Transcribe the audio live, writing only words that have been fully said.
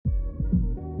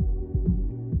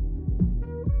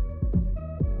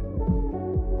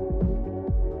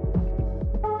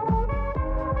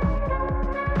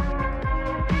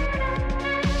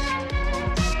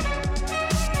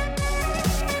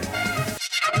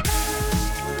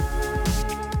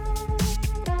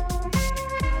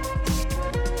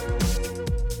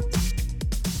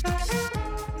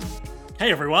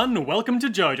Hey everyone, welcome to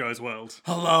JoJo's World.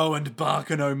 Hello and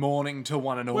Barkano morning to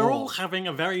one and all. We're all having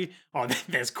a very... Oh,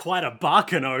 there's quite a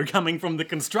Barkano coming from the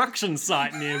construction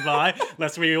site nearby,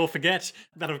 lest we all forget.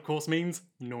 That of course means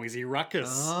noisy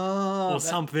ruckus. Or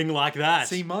something like that.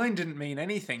 See, mine didn't mean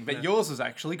anything, but yours was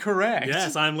actually correct.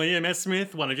 Yes, I'm Liam S.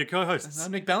 Smith, one of your co-hosts.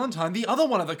 I'm Nick Ballantyne, the other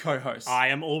one of the co-hosts. I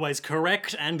am always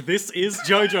correct, and this is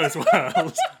JoJo's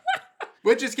World.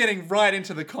 We're just getting right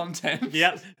into the content.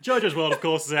 Yep, JoJo's World, of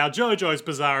course, is our JoJo's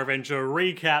Bizarre Adventure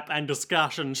recap and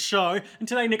discussion show. And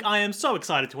today, Nick, I am so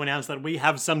excited to announce that we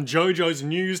have some JoJo's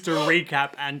news to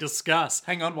recap and discuss.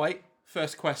 Hang on, wait.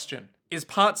 First question. Is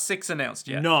part 6 announced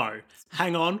yet? No.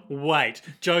 Hang on, wait.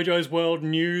 JoJo's World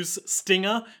news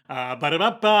stinger. Hey,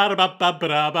 that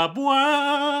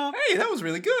was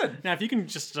really good. Now, if you can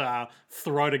just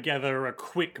throw together a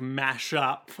quick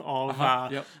mashup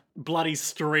of Yep. Bloody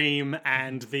Stream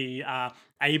and the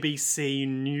ABC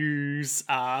News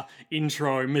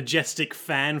intro Majestic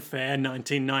Fanfare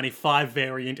 1995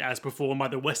 variant as performed by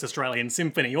the West Australian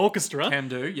Symphony Orchestra. Can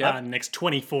do, yeah. Next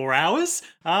 24 hours.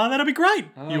 That'll be great.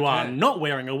 You are Okay. not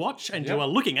wearing a watch and you Yep. are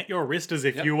looking at your wrist as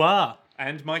if you are.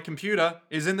 And my computer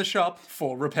is in the shop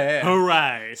for repair.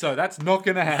 Hooray. So that's not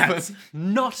gonna happen. That's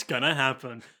not gonna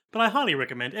happen. But I highly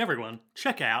recommend everyone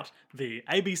check out the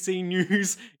ABC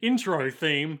News intro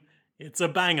theme. It's a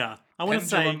banger. I want to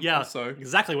say, Pendulum yeah, also.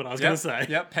 exactly what I was going to say.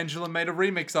 Yep, Pendulum made a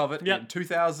remix of it Yep. in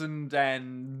 2000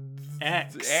 and...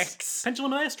 X.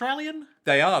 Pendulum, are they Australian?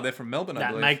 They are, they're from Melbourne, I That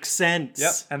believe. makes sense.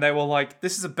 Yep, and they were like,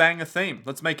 this is a banger theme.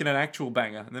 Let's make it an actual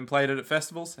banger. And then played it at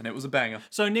festivals, and it was a banger.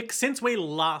 So, Nick, since we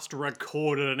last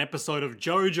recorded an episode of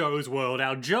JoJo's World,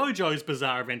 our JoJo's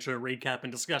Bizarre Adventure recap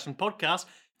and discussion podcast,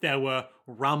 there were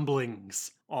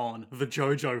rumblings on the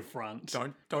JoJo front.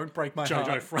 Don't break my JoJo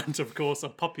heart. Front, of course, a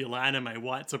popular anime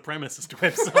white supremacist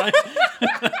website.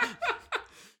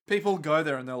 People go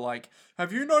there and they're like,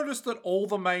 have you noticed that all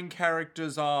the main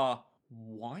characters are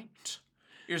white?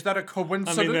 Is that a I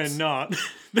coincidence? mean, they're not.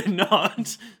 They're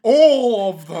not. All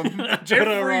of them. Every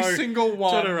Jotaro- single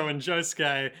one. Jotaro and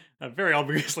Josuke are very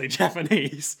obviously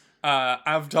Japanese.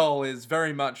 Avdol is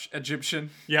very much Egyptian.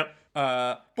 Yep.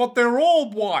 But they're all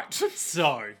white.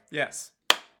 So, Yes.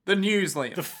 The news,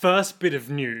 Liam. the first bit of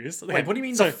news... Wait, what do you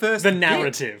mean so the first The bit?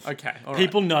 narrative. Okay, all right.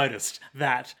 People noticed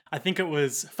that, I think it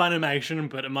was Funimation,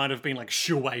 but it might have been like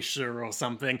Shueisha or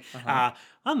something. Uh-huh.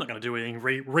 I'm not going to do any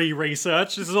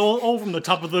re-research. This is all from the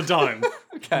top of the dome.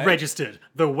 Okay. Registered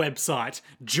the website,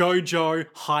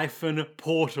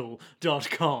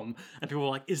 jojo-portal.com. And people were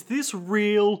like, is this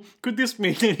real? Could this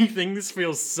mean anything? This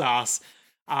feels sus.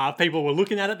 People were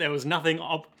looking at it. There was nothing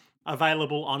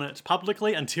available on it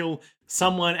publicly until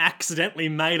someone accidentally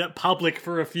made it public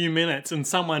for a few minutes and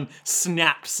someone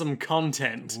snapped some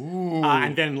content.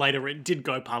 And then later it did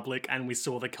go public and we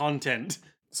saw the content.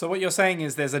 So what you're saying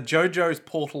is there's a JoJo's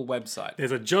Portal website.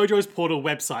 There's a JoJo's Portal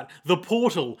website, the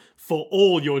portal for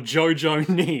all your JoJo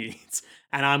needs.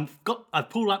 And I've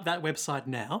pulled up that website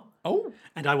now, Oh.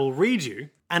 and I will read you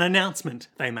an announcement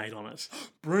they made on it.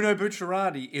 Bruno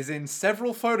Bucciarati is in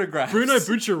several photographs. Bruno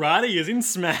Bucciarati is in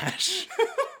Smash.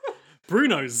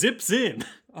 Bruno zips in.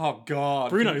 Oh, God.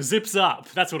 Bruno zips up.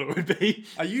 That's what it would be.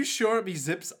 Are you sure it'd be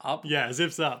zips up? Yeah,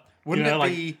 zips up. Wouldn't you know, it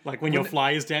like, be- like when your wouldn't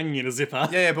fly is down, you need a zipper?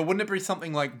 Yeah, but wouldn't it be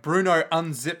something like Bruno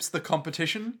unzips the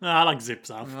competition? I like zips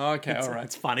up. Okay, It's- alright.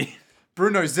 It's funny.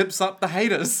 Bruno zips up the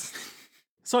haters.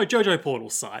 So, JoJo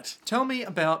Portal's site, Tell me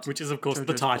about... which is, of course, the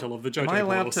JoJo's title of the JoJo Am I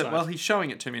allowed Portal to... site. Well, he's showing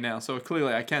it to me now, so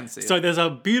clearly I can see it. So there's a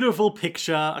beautiful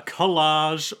picture, a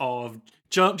collage of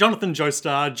Jonathan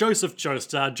Joestar, Joseph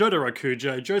Joestar, Jotaro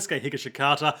Kujo, Josuke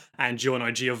Higashikata, and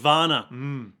Giorno Giovanna.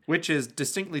 Which is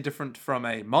distinctly different from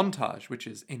a montage, which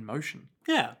is in motion.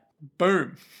 Yeah,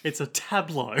 Boom. it's a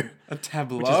tableau, A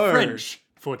tableau. which is French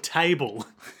for table.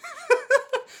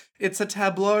 It's a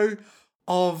tableau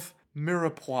of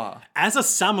mirepoix. As a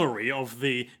summary of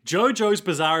the JoJo's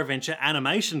Bizarre Adventure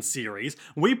animation series,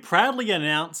 we proudly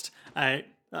announced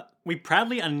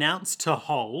to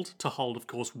hold, of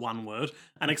course, one word,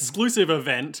 an exclusive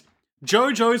event,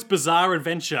 JoJo's Bizarre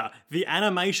Adventure, the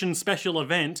animation special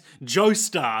event,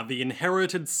 Joestar, the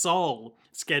Inherited Soul,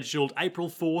 scheduled April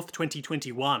 4th,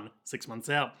 2021, 6 months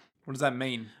out. What does that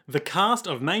mean? The cast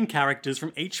of main characters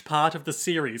from each part of the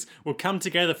series will come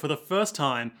together for the first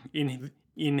time in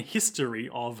history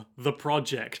of the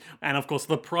project. And of course,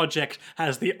 the project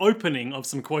has the opening of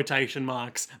some quotation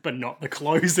marks, but not the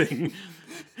closing.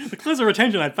 The closer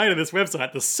attention I pay to this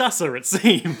website, the susser it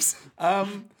seems.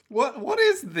 What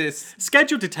is this?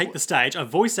 Scheduled to take the stage are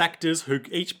voice actors who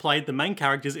each played the main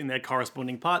characters in their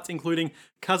corresponding parts, including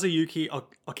Kazuyuki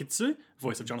Okitsu,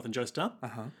 voice of Jonathan Joestar.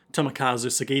 Tomokazu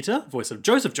Sugita, voice of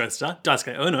Joseph Joestar.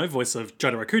 Daisuke Ono, voice of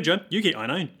Jotaro Kujo. Yuki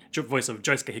Ono, voice of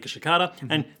Josuke Higashikata.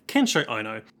 And Kensho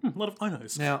Ono. A lot of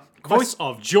Onos. Now, voice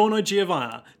of Giorno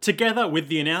Giovanna. Together with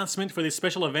the announcement for this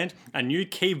special event, a new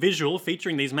key visual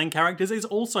featuring these main characters is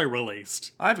also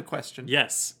released. I have a question.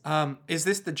 Yes. Is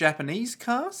this the Japanese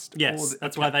cast? Yes.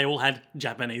 That's why they all had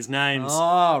Japanese names.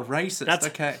 Oh, racist. That's-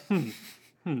 okay.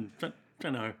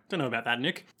 Don't know about that,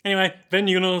 Nick. Anyway, then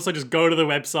you can also just go to the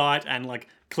website and like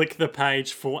click the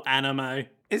page for anime,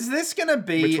 Is this gonna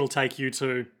be? which will take you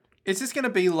to Is this gonna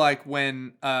be like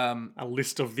when a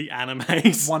list of the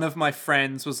animes. one of my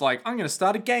friends was like, "I'm gonna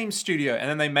start a game studio," and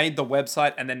then they made the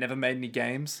website and then never made any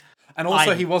games. And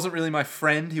also, he wasn't really my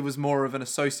friend. He was more of an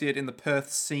associate in the Perth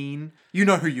scene. You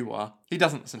know who you are. He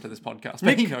doesn't listen to this podcast,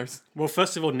 but he knows. Well,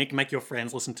 first of all, Nick, make your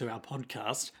friends listen to our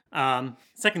podcast.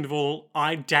 Second of all,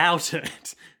 I doubt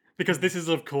it. Because this is,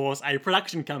 of course, a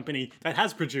production company that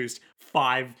has produced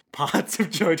 5 parts of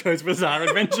JoJo's Bizarre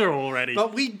Adventure already.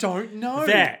 But we don't know.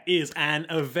 There is an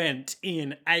event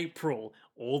in April.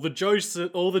 All the Josephs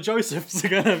are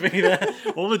going to be there.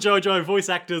 All the JoJo voice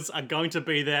actors are going to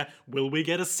be there. Will we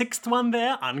get a 6th one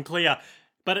there? Unclear.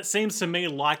 But it seems to me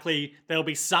likely there'll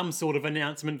be some sort of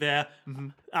announcement there.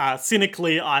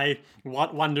 Cynically, I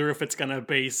wonder if it's going to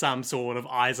be some sort of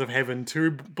Eyes of Heaven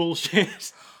 2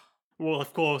 bullshit. Well,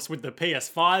 of course, with the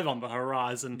PS5 on the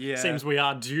horizon, seems we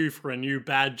are due for a new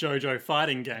bad JoJo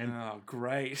fighting game. Oh,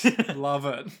 great. Love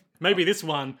it. Maybe this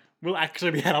one we'll actually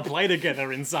be able to play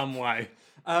together in some way.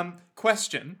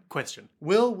 Question.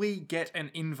 Will we get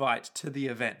an invite to the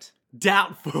event?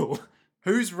 Doubtful.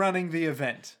 Who's running the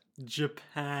event?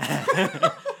 Japan.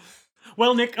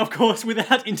 Well, Nick, of course,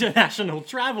 without international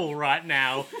travel right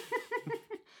now.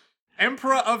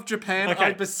 Emperor of Japan, Okay.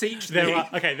 I beseech thee.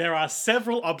 There are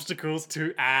several obstacles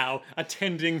to our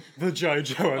attending the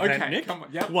JoJo event, Okay, Nick. come on.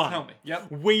 Yep, One, tell me.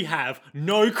 Yep. we have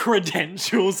no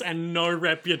credentials and no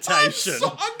reputation.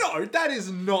 No, that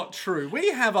is not true.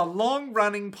 We have a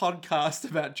long-running podcast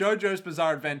about JoJo's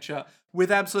Bizarre Adventure with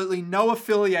absolutely no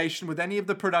affiliation with any of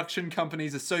the production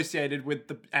companies associated with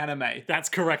the anime. That's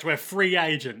correct, we're free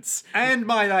agents. And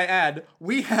might I add,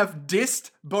 we have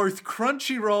dissed both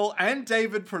Crunchyroll and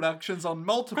David Productions on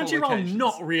multiple Crunchyroll occasions.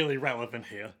 not really relevant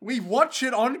here. We watch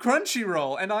it on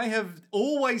Crunchyroll, and I have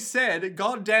always said,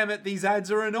 God damn it, these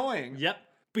ads are annoying. Yep,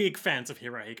 big fans of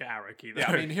Hirohiko Araki, though.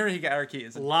 Yeah, I mean, Hirohige Araki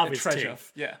is Love a his treasure.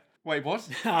 teeth. Yeah. Wait, what?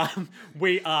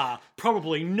 We are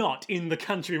probably not in the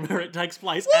country where it takes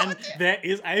place, and there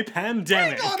is a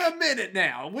pandemic. Hang on a minute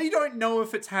now. We don't know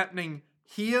if it's happening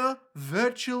here,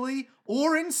 virtually,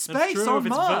 or in space True, on if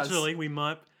it's Mars. virtually, we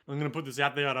might. I'm going to put this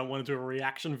out there. I don't want to do a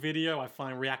reaction video. I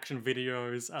find reaction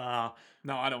videos are.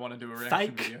 No, I don't want to do a reaction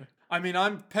Fake. video. I mean,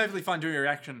 I'm perfectly fine doing a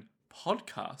reaction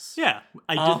podcast. Yeah,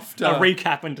 After- a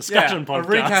recap and discussion podcast. A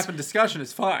recap and discussion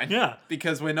is fine. Yeah.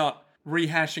 Because we're not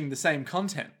rehashing the same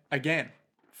content again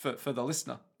for the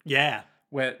listener. Yeah.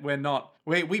 We're not.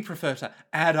 We prefer to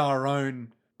add our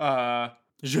own.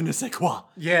 Je ne sais quoi.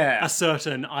 Yeah. A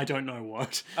certain I don't know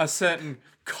what. A certain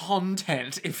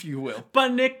content, if you will.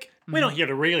 But Nick, we're not here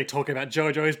to really talk about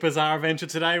JoJo's Bizarre Adventure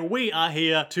today. We are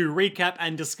here to recap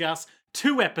and discuss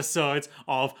 2 episodes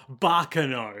of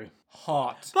Bakano.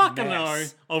 Hot. Bakano,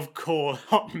 mess. of course,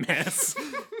 hot mess.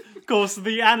 Of course,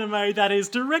 the anime that is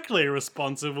directly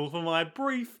responsible for my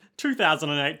brief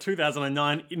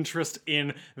 2008-2009 interest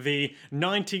in the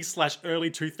 90s/early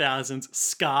 2000s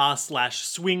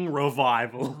ska/swing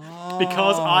revival.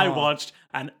 Because I watched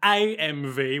an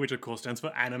AMV, which of course stands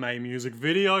for Anime Music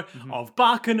Video, of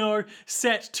Bakano,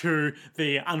 set to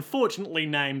the unfortunately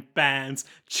named band's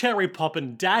Cherry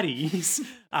Poppin' Daddies.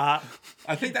 I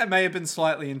think that may have been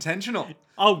slightly intentional.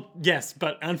 Oh, yes,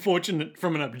 but unfortunate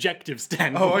from an objective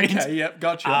standpoint. Oh, okay. Yep.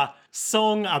 Gotcha.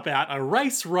 Song about a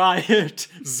race riot,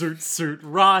 Zoot Suit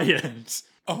Riot.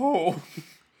 Oh,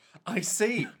 I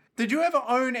see. Did you ever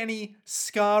own any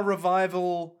ska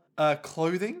revival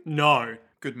clothing? No.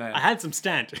 Good man. I had some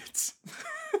standards.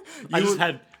 I just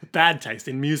had bad taste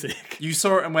in music. You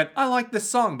saw it and went, I like this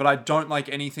song, but I don't like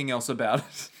anything else about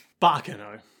it.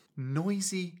 Bakano.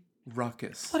 Noisy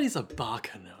ruckus. What is a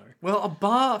Bakano? Well, a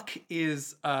bark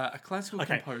is a classical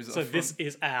Okay, composer. so from- this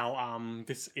is our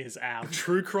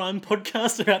true crime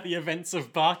podcast about the events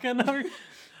of Bakano.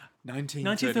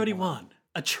 1931.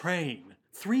 A train.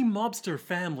 3 mobster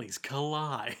families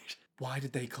collide. Why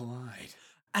did they collide?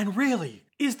 And really,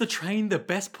 Is the train the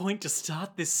best point to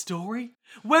start this story?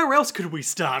 Where else could we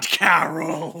start,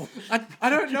 Carol? I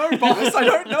don't know, boss. I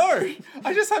don't know.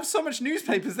 I just have so much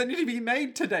newspapers that need to be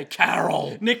made today.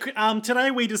 Carol. Nick,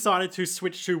 today we decided to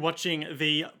switch to watching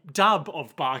the dub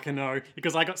of Barkano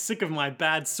because I got sick of my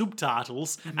bad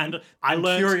subtitles and I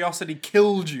learned Curiosity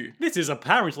killed you. this is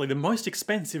apparently the most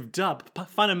expensive dub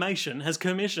Funimation has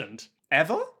commissioned.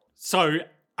 Ever? So,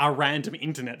 a random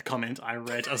internet comment I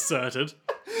read asserted.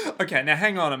 Okay, now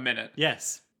hang on a minute.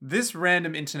 Yes. This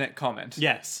random internet comment,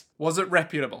 Yes. was it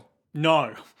reputable?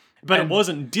 No. But it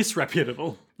wasn't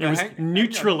disreputable. It was hang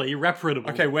neutrally reputable.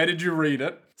 Okay, where did you read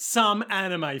it? Some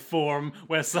anime forum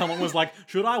where someone was like,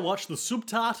 should I watch the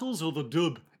subtitles or the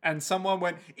dub? And someone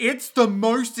went, it's the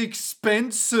most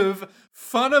expensive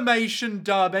Funimation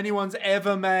dub anyone's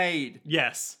ever made.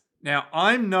 Yes. Now,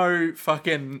 I'm no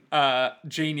fucking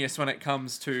genius when it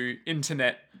comes to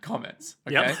internet comments,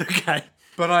 okay? Yep. Okay.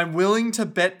 But I'm willing to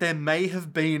bet there may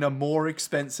have been a more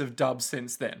expensive dub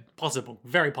since then. Possible.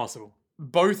 Very possible.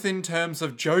 Both in terms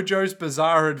of JoJo's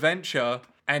Bizarre Adventure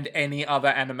and any other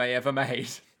anime ever made.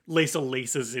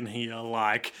 Lisa's in here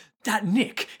like, that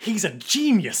Nick, he's a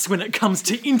genius when it comes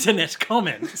to internet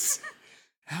comments.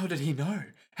 How did he know?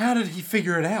 How did he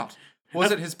figure it out?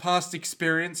 Was it his past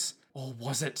experience? Or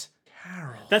was it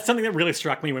Carol? That's something that really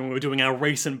struck me when we were doing our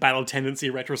recent Battle Tendency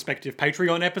retrospective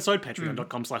Patreon episode,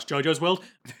 patreon.com/JoJo's World.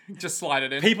 Just slide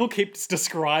it in. People keep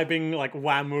describing like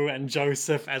Wamu and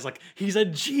Joseph as like, he's a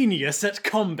genius at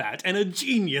combat and a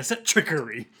genius at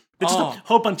trickery. They're just a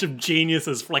whole bunch of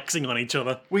geniuses flexing on each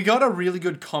other. We got a really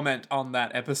good comment on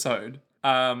that episode.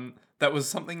 That was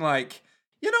something like,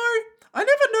 I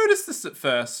never noticed this at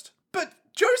first, but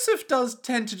Joseph does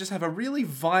tend to just have a really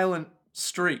violent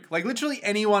streak. Like, literally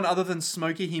anyone other than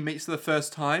Smokey he meets for the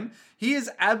first time, he is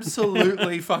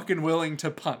absolutely fucking willing to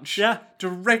punch. Yeah.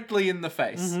 Directly in the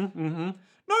face.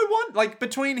 No one, like,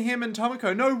 between him and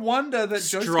Tomoko, no wonder that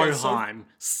Joseph gets so... Stroheim,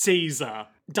 Caesar,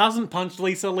 doesn't punch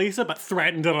Lisa, but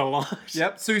threatened it a lot.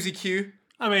 Yep, Susie Q.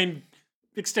 I mean,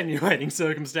 extenuating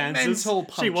circumstances. Mental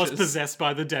punches. She was possessed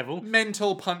by the devil.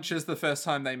 Mental punches the first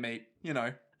time they meet,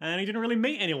 And he didn't really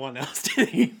meet anyone else, did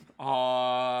he?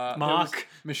 Mark.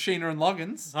 Machina and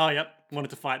Loggins. Oh, yep.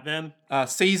 Wanted to fight them.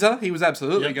 Caesar, he was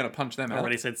absolutely going to punch them out.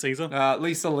 Already said Caesar.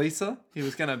 Lisa, he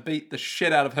was going to beat the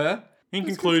shit out of her. In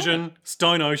conclusion,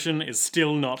 Stone Ocean is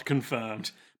still not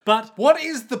confirmed. But What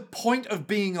is the point of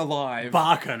being alive?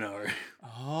 Barkano.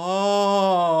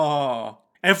 Oh.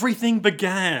 Everything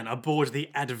began aboard the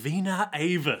Advena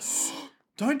Avis.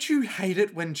 Don't you hate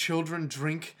it when children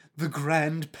drink the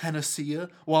Grand Panacea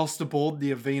whilst aboard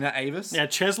the Avena Avis? Yeah,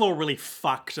 Cheslaw really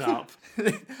fucked up.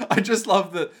 I just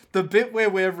love that the bit where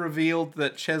we're revealed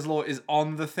that Cheslaw is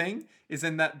on the thing is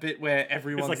in that bit where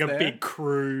everyone's It's like there. a big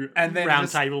crew And then round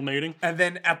just- table meeting. And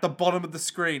then at the bottom of the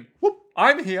screen, whoop,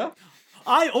 I'm here.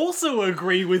 I also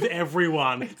agree with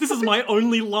everyone. This is my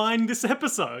only line this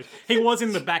episode. He was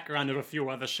in the background of a few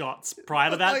other shots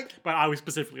prior to that, but I was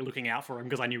specifically looking out for him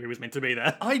because I knew he was meant to be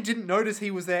there. I didn't notice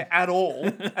he was there at all.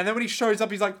 And then when he shows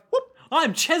up, he's like, whoop,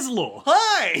 I'm Cheslaw.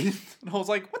 hi! And I was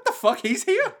like, what the fuck? He's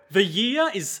here? The year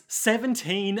is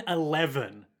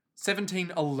 1711.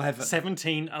 1711.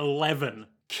 1711.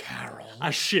 Carol.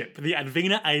 A ship, the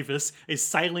Advena Avis, is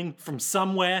sailing from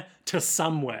somewhere to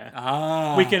somewhere.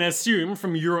 Ah. We can assume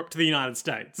from Europe to the United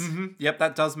States. Yep,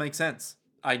 that does make sense.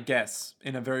 I guess,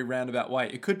 in a very roundabout way.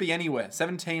 It could be anywhere.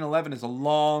 1711 is a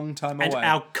long time And away.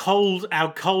 our cold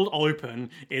open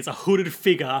is a hooded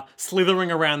figure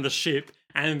slithering around the ship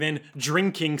and then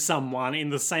drinking someone in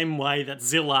the same way that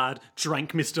Zillard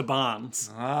drank Mr. Barnes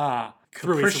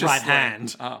through his capriciously. right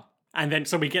hand. Ah. And then,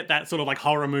 so we get that sort of like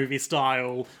horror movie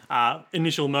style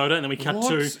initial murder, and then we cut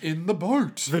What's to in the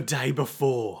boat? the day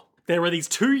before. There are these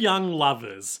two young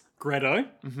lovers, Greto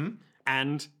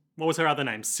and what was her other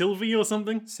name? Sylvie or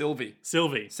something? Sylvie.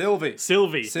 Sylvie.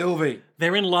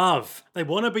 They're in love. They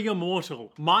want to be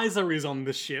immortal. Miser is on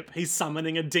the ship. He's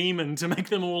summoning a demon to make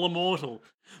them all immortal.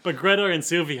 But Greto and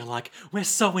Sylvie are like, we're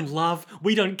so in love,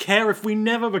 we don't care if we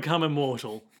never become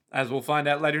immortal. As we'll find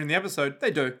out later in the episode,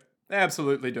 they do. They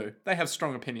absolutely do. They have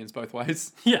strong opinions both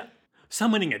ways. Yeah.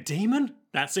 Summoning a demon?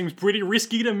 That seems pretty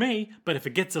risky to me, but if it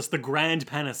gets us the Grand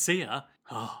Panacea,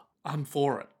 I'm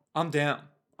for it. I'm down.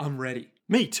 I'm ready.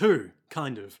 me too,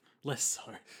 kind of. Less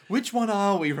so. Which one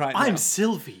are we right now? I'm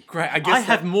Sylvie. Great, I guess I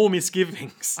have more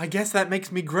misgivings. I guess that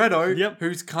makes me Greto, Yep.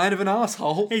 who's kind of an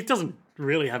asshole. He doesn't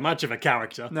really have much of a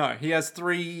character. No, he has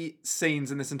 3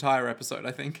 scenes in this entire episode,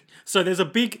 I think. So there's a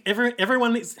big...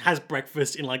 everyone has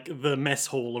breakfast in, like, the mess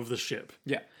hall of the ship.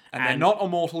 Yeah. And they're not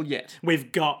immortal yet.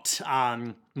 We've got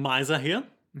Miser here.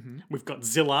 We've got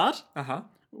Zillard. Uh-huh.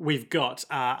 We've got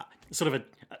sort of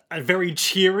a very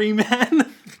cheery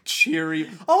man. Cheery.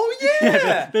 Oh,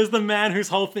 yeah! There's the man whose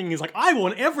whole thing is like, I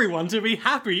want everyone to be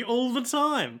happy all the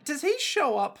time. Does he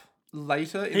show up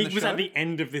later in the show? He was at the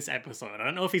end of this episode. I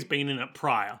don't know if he's been in it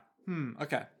prior.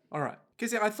 Okay. All right.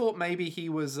 Because I thought maybe he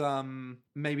was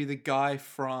maybe the guy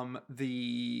from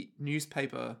the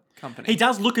newspaper company. He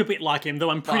does look a bit like him, though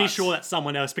I'm pretty But- sure that's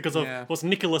someone else because of Yeah. what's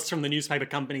Nicholas from the newspaper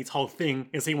company's whole thing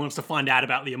is he wants to find out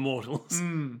about the immortals.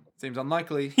 Seems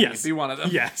unlikely. Yes. He'd be one of them.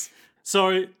 Yes.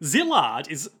 So Zillard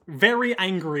is very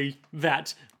angry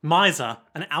that Miser,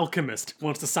 an alchemist,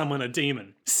 wants to summon a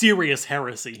demon. Serious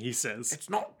heresy, he says. It's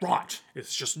not right.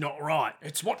 It's just not right.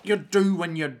 It's what you do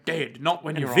when you're dead, not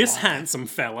when you're This alive. handsome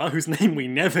fella, whose name we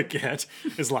never get,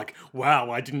 is like,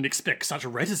 wow, I didn't expect such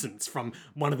reticence from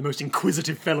one of the most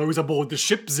inquisitive fellows aboard the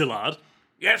ship, Zillard.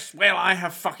 Yes, well, I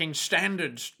have fucking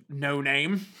standards, no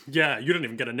name. Yeah, you don't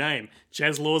even get a name.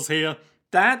 Cheslaw's here.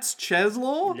 That's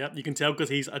Cheslaw? Yep, you can tell because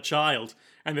he's a child.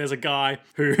 And there's a guy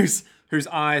who's... Whose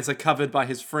eyes are covered by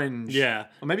his fringe. Yeah,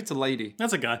 Or maybe it's a lady.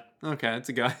 that's a guy. Okay, it's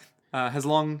a guy. Has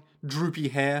long, droopy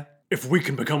hair. If we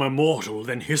can become immortal,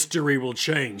 then history will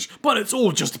change. But it's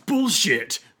all just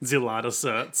bullshit, Zillard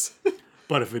asserts.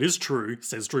 But if it is true,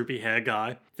 says Droopy Hair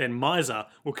Guy, then Miser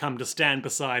will come to stand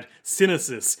beside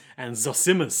Synesis and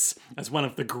Zosimus as one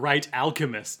of the great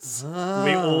alchemists.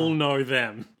 We all know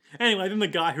them. Anyway, then the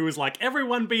guy who was like,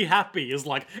 everyone be happy, is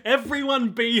like, everyone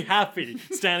be happy,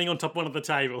 standing on top of one of the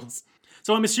tables.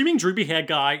 So I'm assuming Droopy Hair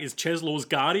Guy is Cheslaw's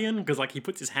guardian, because like he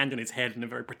puts his hand on his head in a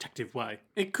very protective way.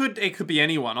 It could be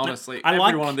anyone, honestly. I like-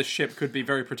 Everyone on this ship could be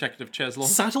very protective of Cheslaw.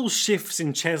 Subtle shifts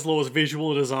in Cheslaw's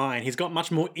visual design. He's got much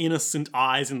more innocent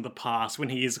eyes in the past when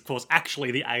he is, of course,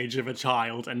 actually the age of a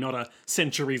child and not a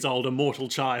centuries-old immortal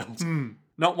child.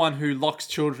 Not one who locks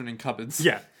children in cupboards.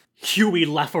 Yeah. Huey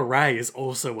Laforet is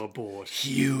also aboard.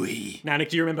 Huey. Now, Nick,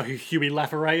 do you remember who Huey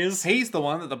Laforet is? He's the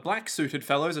one that the black-suited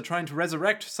fellows are trying to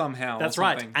resurrect somehow. That's or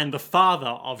right. something. And the father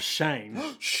of Shane.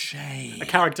 Shame. A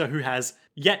character who has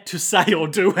yet to say or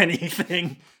do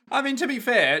anything. I mean, to be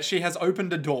fair, she has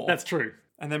opened a door. That's true.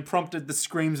 And then prompted the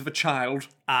screams of a child.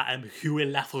 I am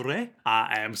Huey Laforet.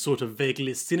 I am sort of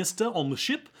vaguely sinister on the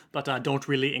ship, but I don't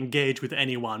really engage with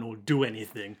anyone or do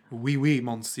anything. Oui,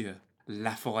 monsieur.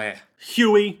 Laforet.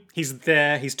 Huey, he's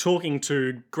there, he's talking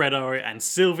to Gredo and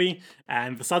Sylvie,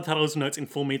 and the subtitles notes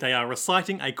inform me they are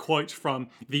reciting a quote from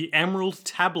The Emerald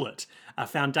Tablet, a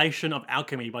foundation of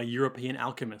alchemy by European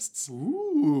alchemists.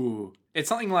 Ooh. It's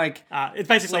something like... It's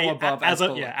basically So above, as as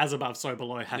below. as above, so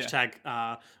below. Hashtag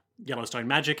Yellowstone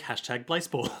Magic, hashtag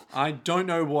Blazeball. I don't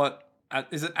know what...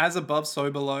 is it as above,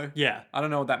 so below? Yeah. I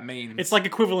don't know what that means. It's like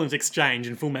equivalent exchange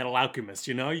in Full Metal Alchemist,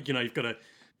 you know? You know, you've got to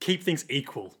keep things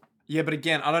equal. Yeah, but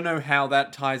again, I don't know how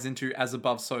that ties into as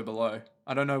above, so below.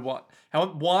 I don't know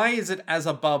why is it as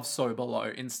above, so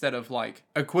below instead of like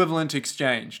equivalent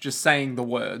exchange, just saying the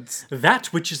words. That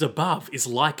which is above is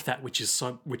like that which is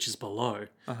below.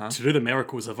 To do the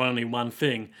miracles of only one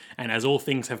thing, and as all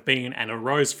things have been and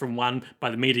arose from one by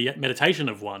the meditation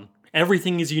of one,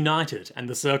 everything is united and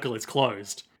the circle is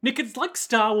closed. Nick, it's like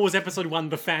Star Wars Episode 1,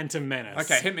 The Phantom Menace.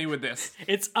 Okay, hit me with this.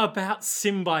 It's about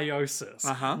symbiosis.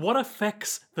 Uh-huh. What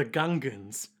affects the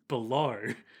Gungans below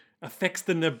affects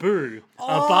the Naboo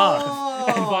above,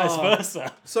 and vice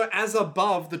versa. So as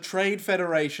above, the Trade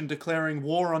Federation declaring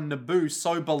war on Naboo,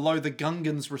 so below the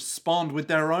Gungans respond with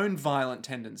their own violent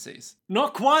tendencies.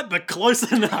 Not quite, but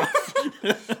close enough.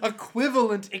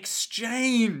 Equivalent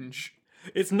exchange.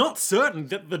 It's not certain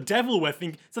that the devil we're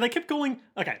thinking... So they kept calling...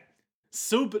 Okay.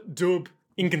 Sub-dub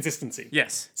inconsistency.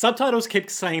 Yes. Subtitles keep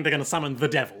saying they're going to summon the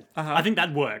devil. I think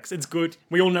that works. It's good.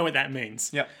 We all know what that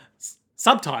means. Yep.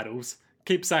 Subtitles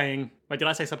keep saying... Wait, did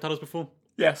I say subtitles before?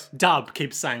 Yes. Dub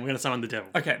keeps saying we're going to summon the devil.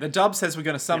 Okay, the dub says we're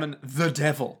going to summon the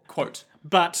devil. Quote.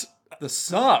 But The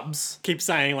subs. keep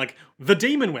saying, like, the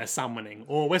demon we're summoning,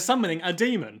 or we're summoning a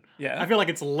demon. Yeah. I feel like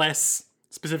it's less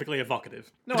specifically evocative.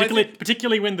 I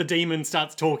Particularly when the demon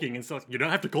starts talking and starts, you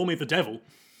don't have to call me the devil.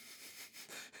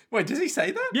 Wait, does he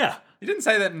say that? Yeah. He didn't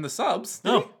say that in the subs, did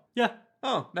he? Oh, yeah.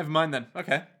 Oh, never mind then.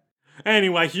 Okay.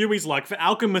 Anyway, Huey's like, for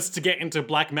alchemists to get into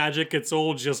black magic, it's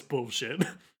all just bullshit.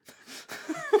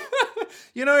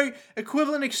 You know,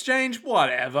 equivalent exchange,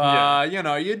 whatever. Yeah. You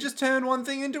know, you just turn one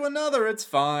thing into another, it's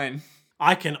fine.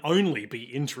 I can only be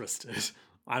interested.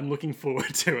 I'm looking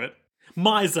forward to it.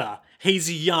 Miser, he's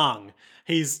young.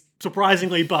 He's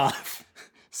surprisingly buff.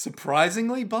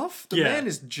 Surprisingly buff? The Yeah. man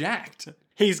is jacked.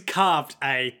 He's carved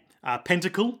a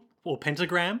pentacle or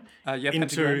pentagram Yeah, into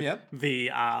pentagram, yep.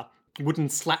 the wooden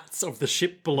slats of the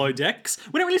ship below decks.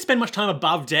 We don't really spend much time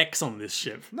above decks on this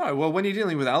ship. No, well, when you're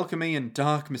dealing with alchemy and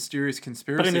dark, mysterious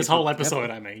conspiracies... But in this whole with the episode,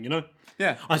 devil- I mean, you know?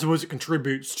 Yeah. I suppose it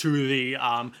contributes to the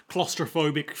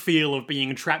claustrophobic feel of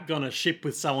being trapped on a ship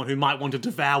with someone who might want to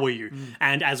devour you.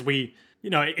 And as we,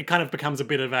 it kind of becomes a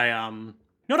bit of a,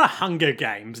 not a Hunger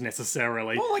Games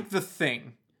necessarily. More like The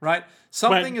Thing, right?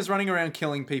 Something is running around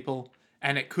killing people,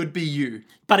 and it could be you.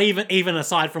 But even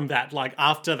aside from that, like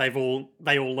after they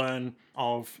all learn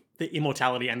of the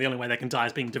immortality and the only way they can die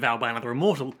is being devoured by another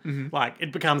immortal, like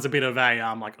it becomes a bit of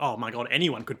a like, oh my god,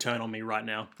 anyone could turn on me right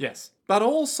now. Yes. But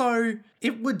also,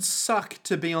 it would suck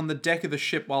to be on the deck of the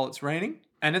ship while it's raining,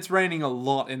 and it's raining a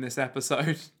lot in this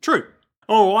episode. True.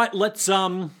 All right, let's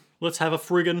have a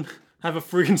friggin'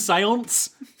 seance.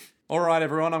 All right,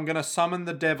 everyone, I'm going to summon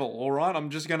the devil, all right?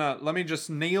 Let me just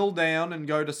kneel down and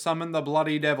go to summon the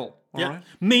bloody devil, all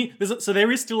right? So there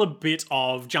is still a bit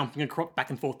of jumping back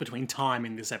and forth between time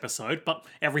in this episode, but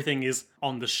everything is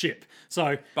on the ship.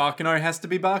 So Barkano has to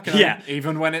be Barkano, Yeah.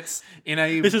 even when it's in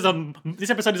a... this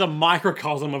episode is a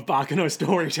microcosm of Barkano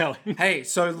storytelling. Hey,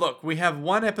 so look, we have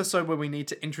one episode where we need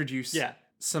to introduce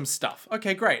some stuff.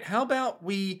 Okay, great. How about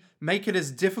we make it as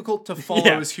difficult to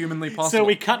follow as humanly possible? So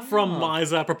we cut from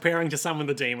Miser preparing to summon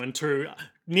the demon to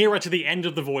nearer to the end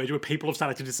of the voyage where people have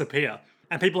started to disappear.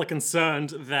 And people are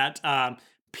concerned that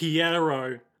Pierre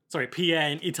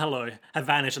and Italo have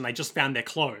vanished and they just found their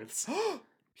clothes.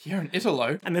 Pierre and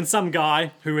Italo? And then some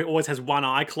guy who always has one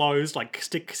eye closed, like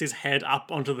sticks his head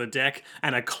up onto the deck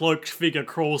and a cloaked figure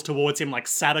crawls towards him like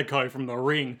Sadako from The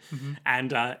Ring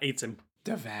and eats him.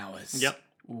 Devours. Yep.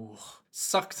 Ooh.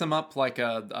 Sucks him up like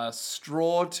a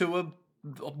straw to a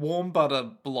warm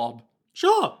butter blob.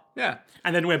 Sure. Yeah.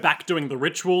 And then we're back doing the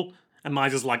ritual, and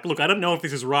Miser's like, look, I don't know if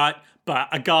this is right, but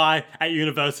a guy at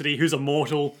university who's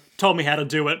immortal told me how to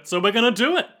do it, so we're gonna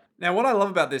do it. Now, what I love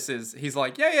about this is, he's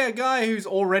like, a guy who's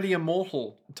already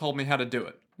immortal told me how to do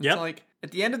it. Yep. It's like,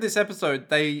 at the end of this episode,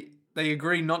 they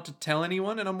agree not to tell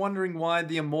anyone, and I'm wondering why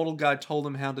the immortal guy told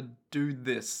them how to do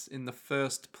this in the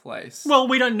first place. Well,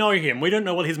 we don't know him. We don't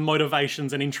know what his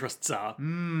motivations and interests are.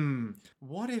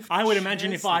 What if I would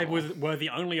imagine if I Chancellor- were the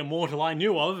only immortal I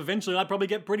knew of, eventually I'd probably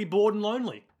get pretty bored and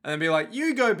lonely. And then be like,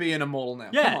 you go be an immortal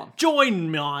now. Yeah, Come on.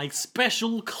 join my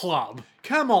special club.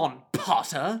 Come on,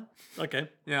 Potter. Okay.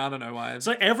 Yeah, I don't know why.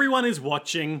 So everyone is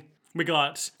watching. We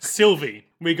got Sylvie.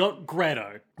 We got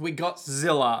Greto. We got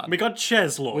Zillard. We got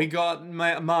Cheslaw. We got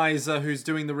Miser, who's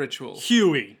doing the ritual.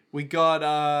 Huey. We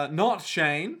got, not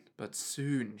Shane, but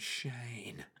soon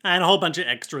Shane. And a whole bunch of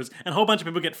extras. And a whole bunch of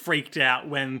people get freaked out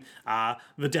when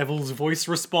the devil's voice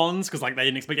responds, because like they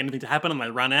didn't expect anything to happen and they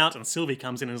run out, and Sylvie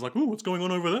comes in and is like, ooh, what's going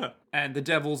on over there? And the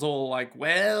devil's all like,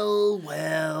 well.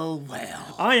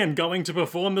 I am going to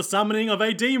perform the summoning of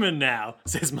a demon now,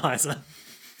 says Miser.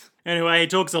 Anyway, he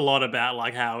talks a lot about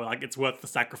like how like it's worth the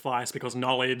sacrifice because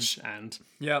knowledge and...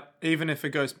 Yep, even if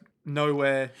it goes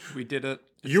nowhere, we did it.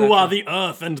 You are the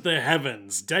earth and the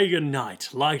heavens, day and night,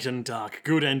 light and dark,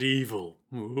 good and evil.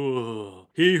 Ooh.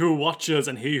 He who watches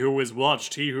and he who is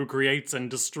watched, he who creates and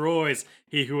destroys,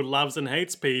 he who loves and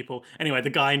hates people. Anyway,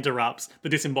 the guy interrupts. The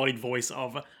disembodied voice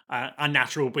of a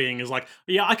natural being is like,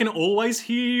 yeah, I can always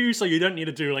hear you, so you don't need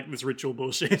to do like this ritual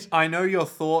bullshit. I know your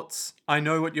thoughts. I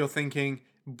know what you're thinking.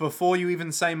 Before you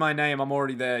even say my name, I'm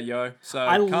already there, yo. So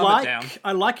calm it down.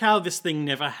 I like how this thing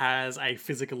never has a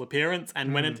physical appearance,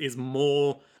 and when it is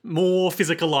more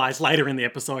physicalized later in the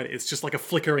episode, it's just like a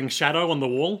flickering shadow on the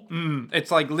wall. It's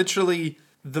like literally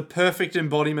the perfect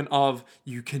embodiment of,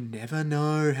 you can never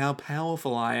know how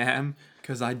powerful I am,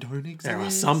 because I don't exist. There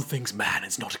are some things man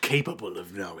is not capable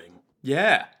of knowing.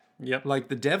 Yeah. Yep. Like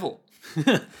the devil.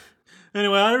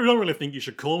 Anyway, I don't really think you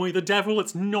should call me the devil.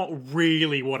 It's not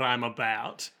really what I'm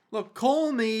about. Look,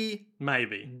 call me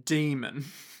Maybe. demon.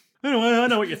 Anyway, I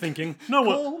know what you're thinking.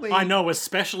 Call me. I know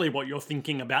especially what you're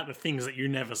thinking about the things that you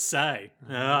never say.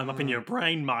 I'm up in your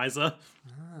brain, Miser.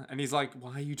 And he's like,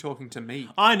 why are you talking to me?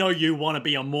 I know you want to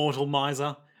be a mortal,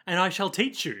 Miser, and I shall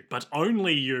teach you, but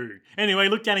only you. Anyway,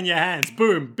 look down in your hands.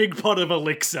 Boom, big pot of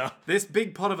elixir. This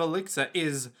big pot of elixir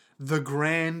is the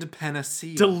grand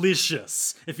panacea.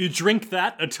 Delicious. If you drink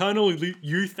that, eternal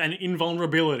youth and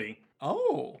invulnerability.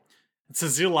 Oh. So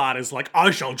Zillard is like, I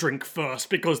shall drink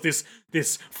first because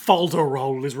this folder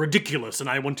roll is ridiculous and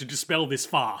I want to dispel this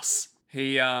farce.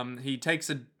 He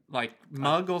takes a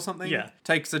mug or something. Yeah.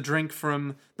 Takes a drink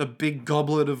from the big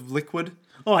goblet of liquid.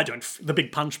 Oh, I don't. The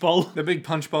big punch bowl. The big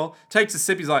punch bowl. Takes a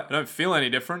sip. He's like, I don't feel any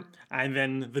different. And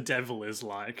then the devil is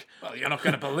like, Well, you're not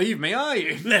going to believe me, are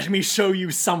you? let me show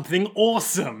you something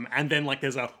awesome. And then like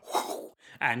there's a whoosh,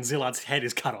 and Zillard's head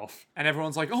is cut off. And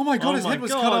everyone's like, oh my god, his my head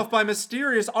was God. cut off by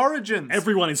mysterious origins.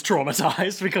 Everyone is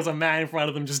traumatized because a man in front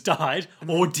of them just died.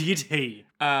 Or did he?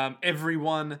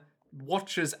 Everyone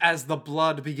watches as the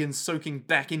blood begins soaking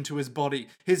back into his body.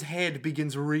 His head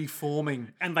begins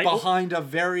reforming And they behind a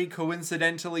very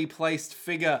coincidentally placed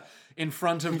figure in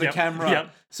front of the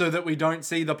camera so that we don't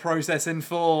see the process in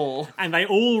full. And they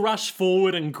all rush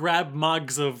forward and grab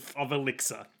mugs of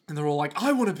elixir. And they're all like,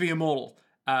 I want to be immortal.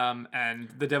 And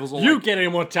the devil's all You like, get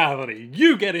immortality.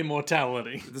 You get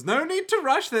immortality. there's no need to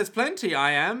rush, there's plenty.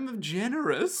 I am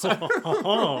generous.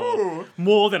 Oh,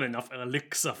 more than enough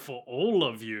elixir for all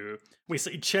of you. We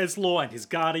see Cheslaw and his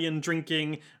guardian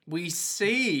drinking. We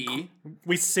see...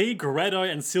 We see Gredo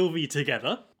and Sylvie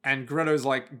together. And Gredo's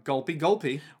like, gulpy,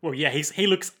 gulpy. Well, yeah, he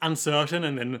looks uncertain,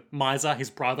 and then Miser, his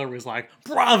brother, is like,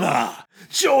 Brother,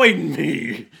 join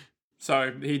me!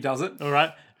 So he does it. All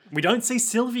right. We don't see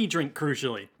Sylvie drink,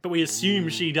 crucially, but we assume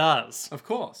she does. Of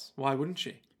course. Why wouldn't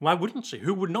she? Why wouldn't she?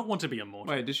 Who would not want to be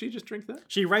immortal? Wait, did she just drink that?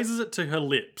 She raises it to her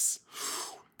lips.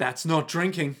 That's not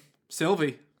drinking.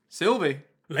 Sylvie. Sylvie.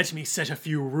 Let me set a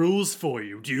few rules for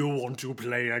you. Do you want to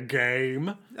play a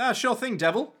game? Sure thing,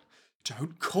 devil.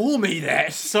 Don't call me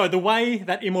that. So the way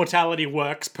that immortality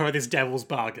works per this devil's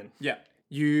bargain. Yeah.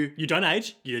 You don't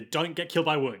age, you don't get killed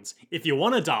by wounds. If you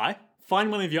want to die,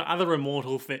 find one of your other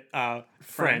immortal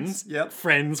friends. Yep.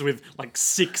 Friends with like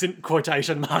 6 in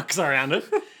quotation marks around it.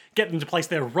 Get them to place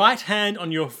their right hand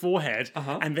on your forehead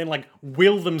and then like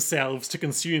will themselves to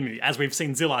consume you, as we've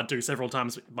seen Zillard do several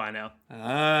times by now.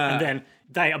 And then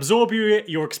they absorb you,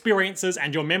 your experiences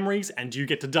and your memories, and you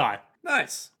get to die.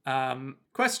 Nice.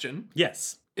 Question.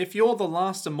 Yes. If you're the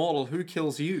last immortal, who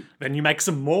kills you? Then you make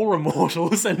some more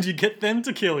immortals and you get them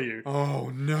to kill you. Oh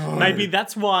no. Maybe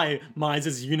that's why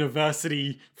Miser's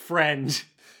university friend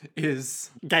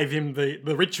gave him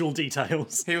the ritual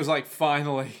details. He was like,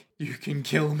 finally, you can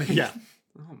kill me. Yeah.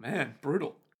 Oh man,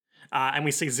 brutal. And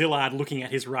we see Zillard looking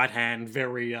at his right hand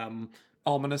very,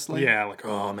 Ominously. yeah, like,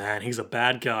 oh man, he's a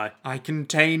bad guy. I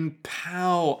contain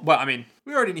power. Well, I mean,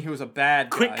 we already knew he was a bad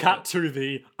guy. Quick cut to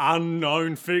the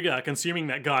unknown figure consuming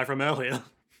that guy from earlier.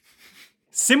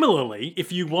 Similarly,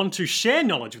 if you want to share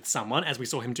knowledge with someone, as we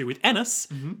saw him do with Ennis,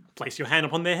 place your hand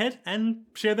upon their head and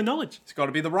share the knowledge. It's got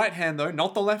to be the right hand, though,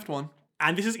 not the left one.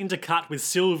 And this is intercut with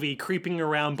Sylvie creeping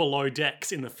around below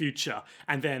decks in the future,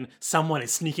 and then someone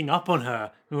is sneaking up on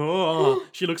her. Oh,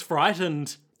 she looks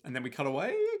frightened. And then we cut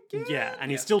away again? Yeah, and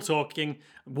he's still talking.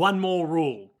 One more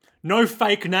rule. No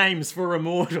fake names for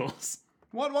immortals.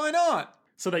 What? Why not?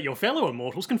 So that your fellow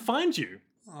immortals can find you.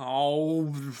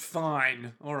 Oh,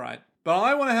 fine. All right. But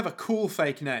I want to have a cool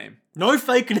fake name. No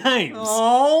fake names.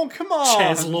 Oh, come on.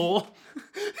 Cheslaw.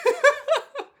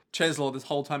 Cheslaw this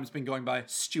whole time has been going by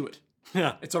Stuart.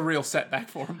 Yeah. It's a real setback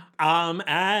for him.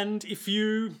 And if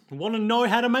you want to know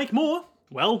how to make more,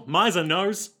 well, Miser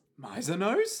knows. Miser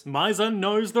knows? Miser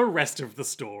knows the rest of the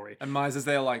story. And Miser's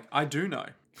there like, I do know.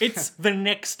 It's the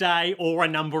next day or a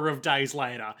number of days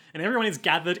later, and everyone is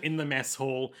gathered in the mess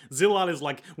hall. Zillard is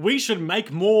like, we should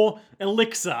make more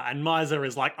elixir, and Miser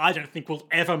is like, I don't think we'll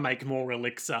ever make more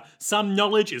elixir. Some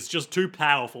knowledge is just too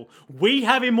powerful. We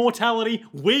have immortality,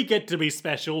 we get to be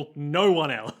special, no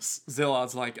one else.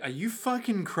 Zillard's like, are you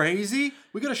fucking crazy?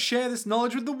 We gotta share this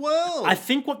knowledge with the world. I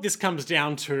think what this comes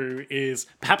down to is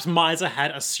perhaps Miser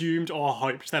had assumed or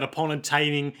hoped that upon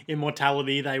attaining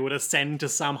immortality, they would ascend to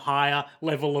some higher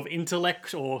level of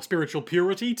intellect or spiritual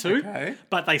purity too. Okay.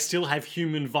 But they still have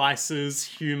human vices,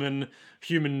 human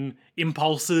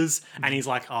impulses, and he's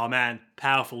like, oh man,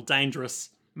 powerful, dangerous.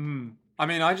 I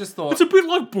mean, I just thought... It's a bit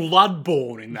like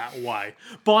Bloodborne in that way.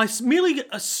 By merely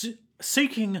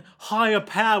seeking higher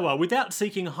power without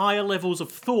seeking higher levels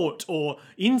of thought or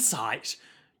insight,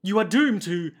 you are doomed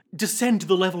to descend to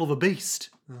the level of a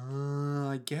beast.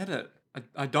 I get it.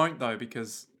 I don't though,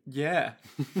 because, yeah.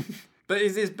 But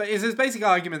is his basic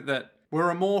argument that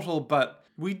we're immortal, but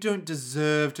we don't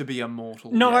deserve to be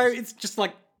immortal? No, yet? it's just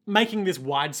like making this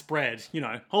widespread, you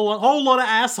know, whole lot of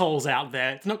assholes out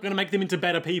there. It's not going to make them into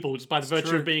better people just by the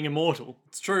virtue true. of being immortal.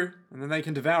 It's true. And then they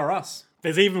can devour us.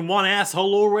 There's even one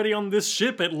asshole already on this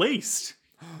ship, at least.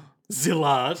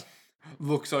 Zillard.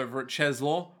 Looks over at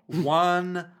Cheslaw.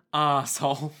 One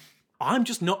arsehole. I'm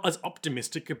just not as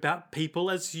optimistic about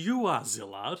people as you are,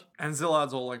 Zillard. And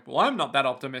Zillard's all like, well, I'm not that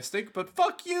optimistic, but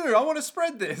fuck you, I want to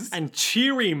spread this. And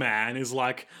Cheery Man is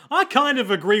like, I kind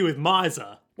of agree with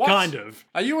Miser. What? Kind of.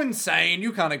 Are you insane?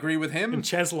 You can't agree with him. And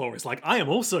Cheslaw is like, I am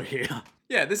also here.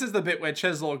 Yeah, this is the bit where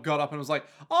Cheslaw got up and was like,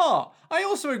 oh, I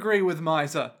also agree with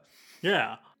Miser.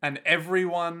 Yeah. And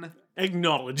everyone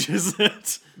Acknowledges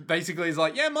it. basically is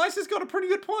like, yeah, Miser's got a pretty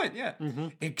good point, yeah.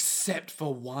 Except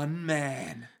for one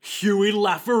man. Huey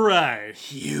Laforet.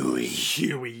 Huey.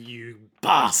 Huey, you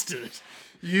bastard.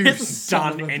 You He hasn't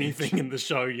son of done a anything in the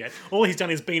show yet. All he's done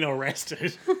is been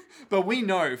arrested. But we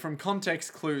know from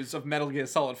context clues of Metal Gear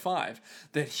Solid 5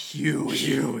 that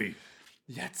Huey,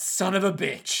 that son of a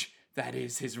bitch, that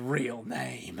is his real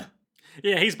name.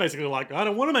 Yeah, he's basically like, I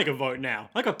don't want to make a vote now.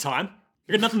 I got time.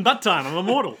 I got nothing but time. I'm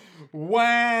immortal.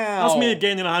 Wow. Ask me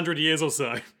again in 100 years or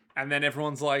so. And then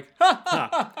everyone's like,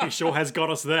 ha! He sure has got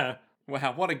us there.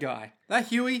 Wow, what a guy. That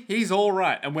Huey, he's all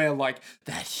right. And we're like,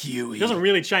 that Huey. It doesn't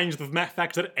really change the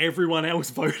fact that everyone else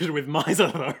voted with Miser,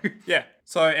 though. Yeah.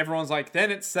 So everyone's like,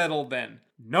 then it's settled then.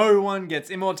 No one gets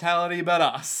immortality but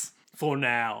us. For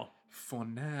now. For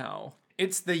now.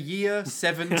 It's the year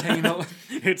 1711.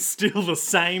 It's still the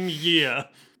same year.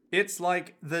 It's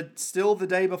like still the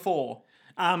day before.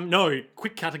 No,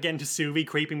 quick cut again to Sylvie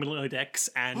creeping below decks,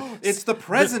 and It's the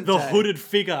present the day. hooded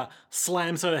figure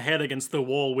slams her head against the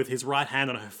wall with his right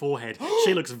hand on her forehead.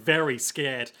 She looks very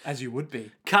scared. As you would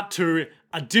be. Cut to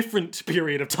a different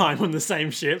period of time on the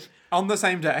same ship. On the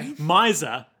same day.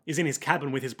 Miser is in his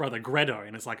cabin with his brother Gredo,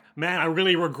 and it's like, man, I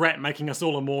really regret making us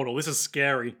all immortal. This is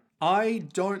scary. I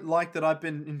don't like that I've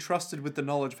been entrusted with the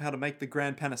knowledge of how to make the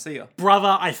Grand Panacea.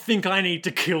 Brother, I think I need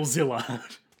to kill Zilla.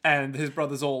 And his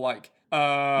brother's all like,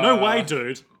 No way,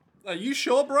 dude. Are you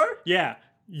sure, bro? Yeah,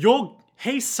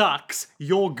 he sucks,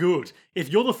 you're good. If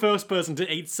you're the first person to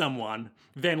eat someone,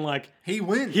 then like, He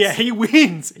wins. yeah, he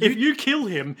wins. If you kill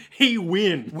him, he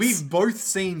wins. We've both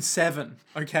seen Seven,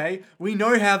 okay? We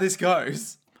know how this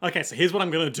goes. Okay, so here's what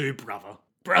I'm gonna do, brother.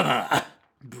 Brother.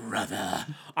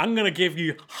 I'm gonna give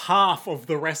you half of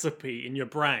the recipe in your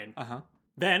brain.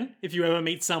 Then, if you ever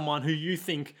meet someone who you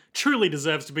think truly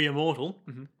deserves to be immortal,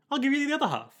 I'll give you the other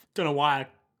half. Don't know why I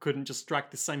couldn't just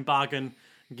strike the same bargain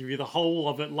and give you the whole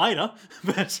of it later,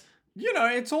 but You know,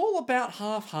 it's all about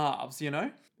half-halves, you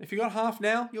know? If you got half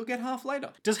now, you'll get half later.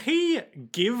 does he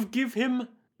give him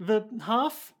the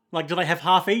half? Like, do they have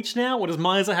half each now, or does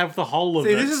Miser have the whole of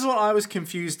See, it? this is what I was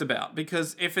confused about,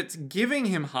 because if it's giving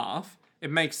him half, it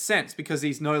makes sense because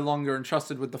he's no longer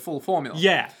entrusted with the full formula.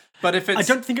 Yeah. But if it's... I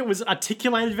don't think it was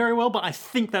articulated very well, but I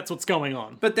think that's what's going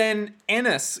on. But then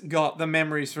Ennis got the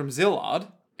memories from Zillard,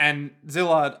 and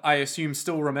Zillard, I assume,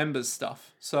 still remembers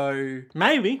stuff. So,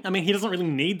 Maybe. I mean, he doesn't really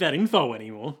need that info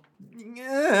anymore.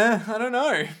 yeah, I don't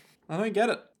know. I don't get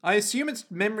it. I assume it's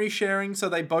memory sharing so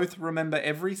they both remember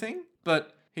everything,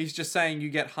 but he's just saying you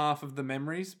get half of the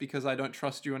memories because I don't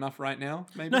trust you enough right now,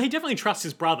 maybe? No, he definitely trusts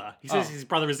his brother. He says his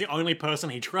brother is the only person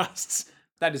he trusts.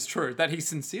 That is true, that he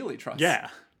sincerely trusts. Yeah.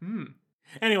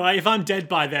 Anyway, if I'm dead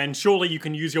by then, surely you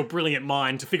can use your brilliant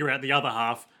mind to figure out the other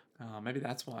half. Oh, maybe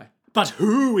that's why. But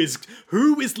who is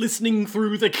listening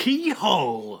through the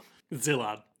keyhole?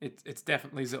 Zillard. It's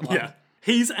definitely Zillard. Yeah.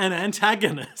 He's an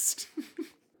antagonist.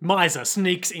 Miser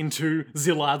sneaks into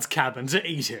Zillard's cabin to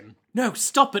eat him. No,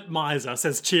 stop it, Miser,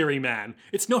 says Cheery Man.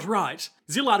 It's not right.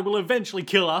 Zillard will eventually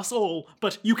kill us all,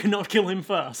 but you cannot kill him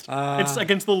first. It's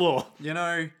against the law. You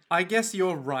know, I guess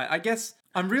you're right. I guess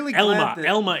I'm really glad Elmer. that...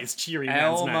 Elmer is Cheery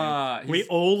Man's Elmer. name. We He's-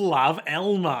 all love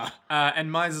Elmer. And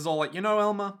Miser's all like, you know,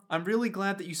 Elmer, I'm really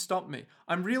glad that you stopped me.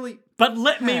 I'm really... But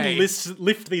let me Hey.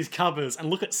 lift these covers and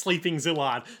look at sleeping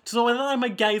Zillard, so that I may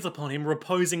gaze upon him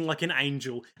reposing like an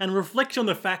angel, and reflect on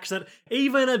the fact that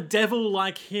even a devil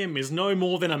like him is no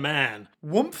more than a man.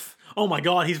 Woomph! Oh my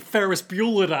god, he's Ferris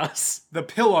Buellered us. The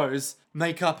pillows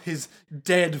make up his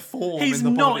dead form He's in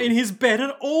the not body. in his bed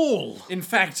at all. In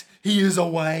fact, he is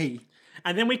away.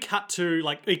 And then we cut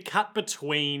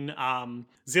between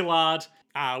Zillard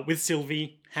with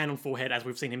Sylvie, hand on forehead, as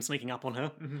we've seen him sneaking up on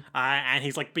her, and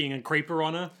he's like being a creeper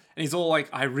on her. And he's all like,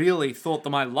 I really thought that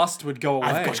my lust would go away.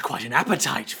 I've got quite an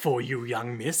appetite for you,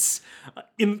 young miss.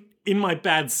 In my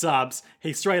bad subs,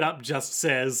 he straight up just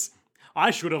says,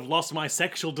 I should have lost my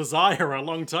sexual desire a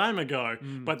long time ago,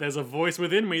 but there's a voice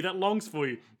within me that longs for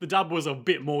you. The dub was a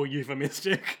bit more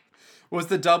euphemistic. Was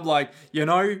the dub like, you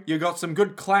know, you got some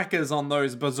good clackers on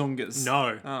those bazungas?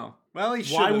 No. Oh. Well, he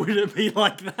should Why would it be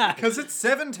like that? Because it's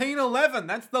 1711.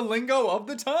 That's the lingo of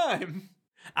the time.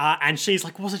 And she's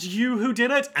like, was it you who did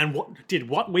it? And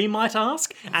what we might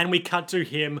ask? And we cut to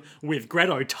him with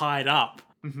Gredo tied up.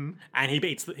 And he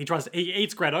eats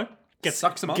Gredo,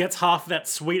 Sucks him up. gets half that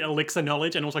sweet elixir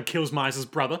knowledge, and also kills Miser's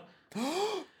brother.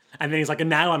 And then he's like, and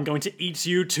now I'm going to eat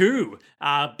you too.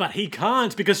 But he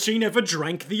can't because she never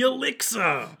drank the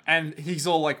elixir. And he's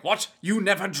all like, what? You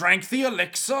never drank the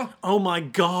elixir? Oh my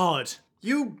god.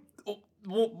 You...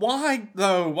 Why,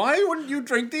 though? Why wouldn't you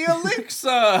drink the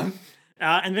elixir?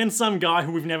 And then some guy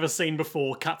who we've never seen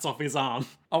before cuts off his arm.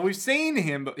 Oh, we've seen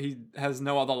him, but he has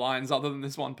no other lines other than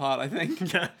this one part, I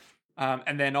think. Yeah.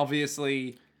 And then,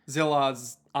 obviously,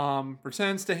 Zillard's arm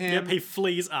returns to him. Yep, he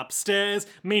flees upstairs.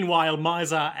 Meanwhile,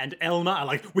 Misa and Elmer are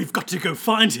like, we've got to go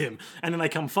find him. And then they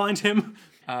come find him.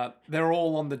 They're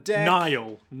all on the deck.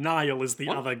 Niall is the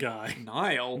other guy.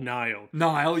 Niall?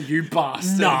 Niall, you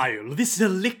bastard. Niall, this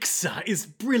elixir is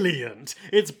brilliant.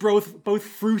 It's both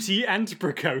fruity and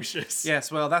precocious.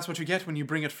 Yes, well, that's what you get when you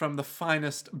bring it from the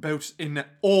finest boat in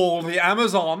all the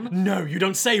Amazon. No, you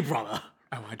don't say, brother.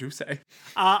 Oh, I do say.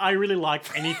 I really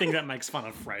like anything that makes fun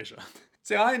of Frasier.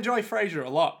 See, I enjoy Frasier a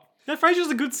lot. Yeah, Frasier's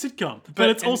a good sitcom, but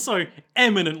it's also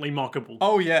eminently mockable.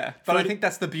 Oh, yeah. But I think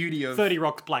that's the beauty of... 30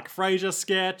 Rock's Black Frasier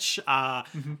sketch,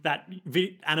 that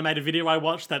animated video I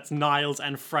watched, that's Niles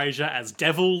and Frasier as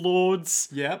Devil Lords.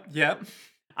 Yep.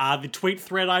 The tweet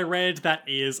thread I read, that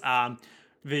is the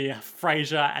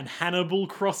Frasier and Hannibal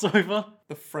crossover.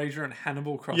 The Frasier and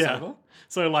Hannibal crossover? Yeah.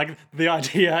 So, like, the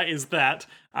idea is that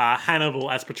Hannibal,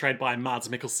 as portrayed by Mads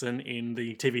Mikkelsen in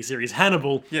the TV series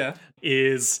Hannibal,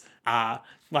 is...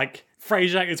 like,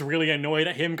 Frasier is really annoyed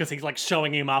at him because he's, like,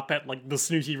 showing him up at, like, the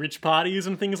snooty rich parties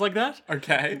and things like that.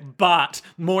 Okay. But,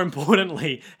 more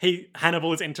importantly,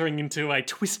 Hannibal is entering into a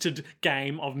twisted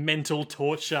game of mental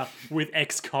torture with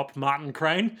ex-cop Martin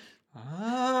Crane.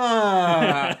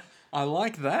 Ah, I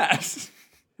like that.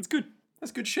 It's good.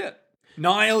 That's good shit.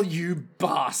 Niall, you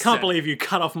bastard. Can't believe you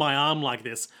cut off my arm like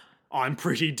this. I'm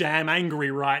pretty damn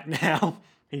angry right now,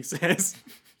 he says.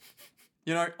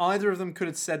 You know, either of them could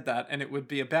have said that and it would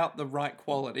be about the right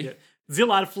quality. Yeah.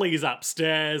 Zillard flees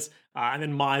upstairs, and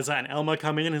then Misa and Elmer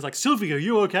come in and he's like, Sylvie, are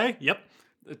you okay? Yep.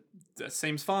 That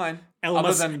seems fine.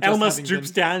 Elmer stoops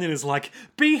down and is like,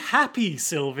 be happy,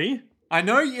 Sylvie. I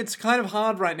know it's kind of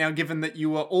hard right now given that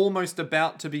you were almost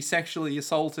about to be sexually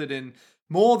assaulted in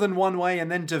more than one way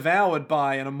and then devoured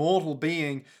by an immortal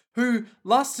being who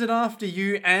lusted after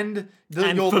you and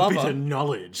your lover. Forbidden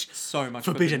knowledge. So much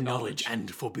forbidden knowledge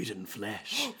and forbidden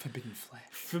flesh. Forbidden flesh.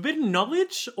 Forbidden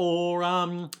knowledge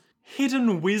or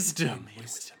hidden wisdom. Hidden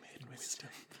wisdom.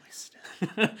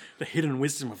 The hidden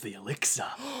wisdom of the elixir.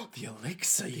 The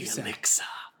elixir, you say. Elixir.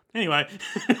 Anyway.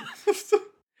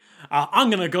 I'm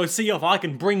gonna go see if I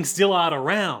can bring Zillard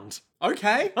around.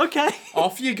 Okay.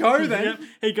 Off you go then. Yep.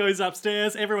 He goes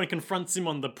upstairs. Everyone confronts him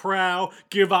on the prow.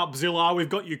 Give up, Zillard. We've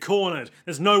got you cornered.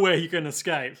 There's nowhere you can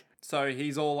escape. So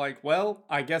he's all like, well,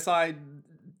 I guess I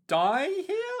die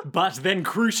here? But then,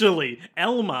 crucially,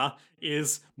 Elmer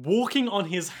is walking on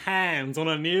his hands on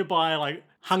a nearby, like,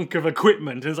 hunk of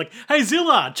equipment. And he's like, hey,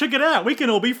 Zillard, check it out. We can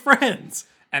all be friends.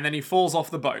 And then he falls off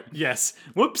the boat. Yes.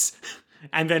 Whoops.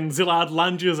 And then Zillard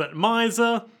lunges at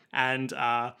Misa, and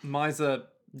Misa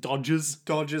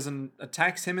dodges and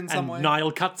attacks him in some way. And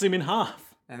Niall cuts him in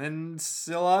half. And then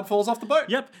Zillard falls off the boat.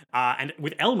 Yep. And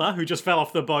with Elmer, who just fell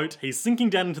off the boat, he's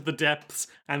sinking down into the depths,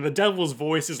 and the devil's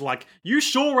voice is like, you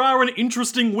sure are an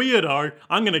interesting weirdo.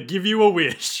 I'm gonna give you a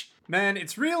wish. Man,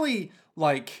 it's really,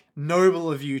 like,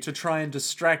 noble of you to try and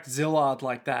distract Zillard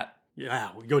like that.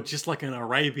 Yeah, you're just like an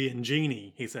Arabian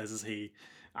genie, he says as he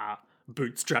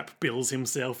bootstrap bills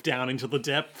himself down into the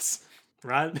depths.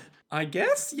 Right? I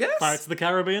guess, yes. Pirates of the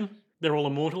Caribbean. They're all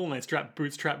immortal and they strap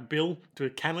Bootstrap Bill to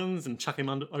cannons and chuck him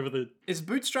over the... Is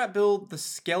Bootstrap Bill the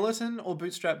skeleton or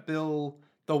Bootstrap Bill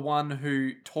the one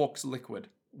who talks liquid?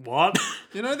 What?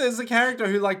 You know, there's a character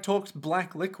who, like, talks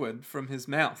black liquid from his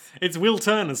mouth. It's Will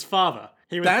Turner's father.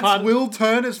 That's Will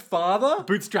Turner's father?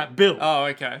 Bootstrap Bill. Oh,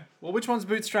 okay. Well, which one's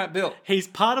Bootstrap Bill? He's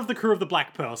part of the crew of the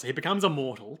Black Pearl, so he becomes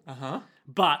immortal. Uh-huh.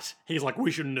 But he's like,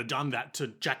 we shouldn't have done that to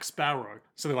Jack Sparrow.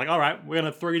 So they're like, all right, we're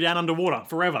going to throw you down underwater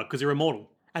forever because you're immortal.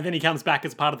 And then he comes back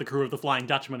as part of the crew of the Flying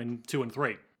Dutchman in 2 and 3.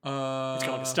 He's got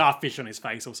like a starfish on his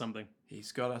face or something.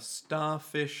 He's got a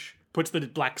starfish. Puts the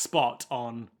black spot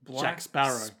on Jack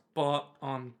Sparrow. Spot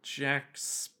on Jack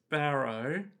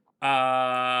Sparrow.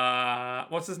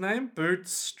 What's his name?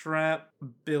 Bootstrap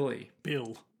Billy.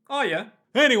 Bill. Oh, yeah.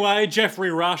 Anyway, Jeffrey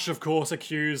Rush, of course,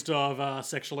 accused of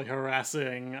sexually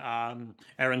harassing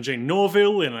Erin Jean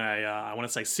Norville in a, I want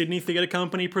to say, Sydney Theatre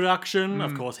Company production.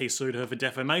 Of course, he sued her for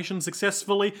defamation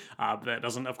successfully. But that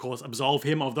doesn't, of course, absolve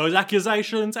him of those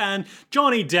accusations. And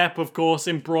Johnny Depp, of course,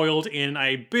 embroiled in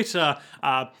a bitter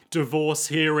divorce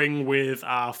hearing with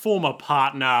former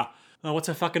partner... what's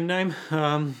her fucking name?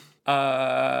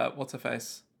 What's her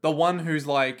face? The one who's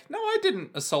like, no, I didn't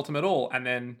assault him at all. And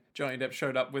then Johnny Depp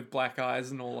showed up with black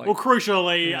eyes and all like... Well,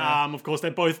 crucially, of course,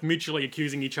 they're both mutually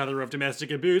accusing each other of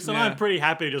domestic abuse. And I'm pretty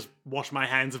happy to just wash my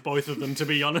hands of both of them, to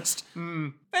be honest.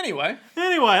 Anyway,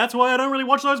 that's why I don't really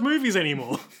watch those movies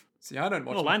anymore. See, I don't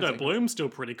watch Orlando Bloom's still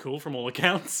pretty cool from all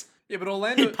accounts. Yeah, but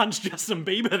Orlando... He punched Justin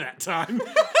Bieber that time.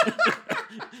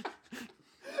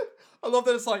 I love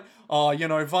that it's like, oh,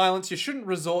 violence, you shouldn't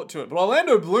resort to it. But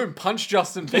Orlando Bloom punched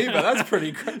Justin Bieber. That's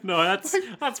pretty great. No,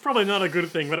 that's probably not a good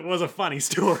thing, but it was a funny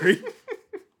story.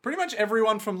 Pretty much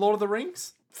everyone from Lord of the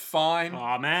Rings, fine.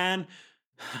 Oh man,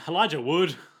 Elijah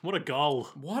Wood, what a goal.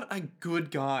 What a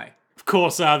good guy. Of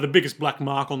course, the biggest black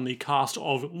mark on the cast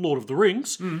of Lord of the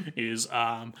Rings is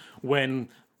when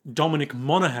Dominic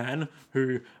Monaghan,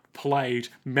 who played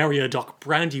Meriadoc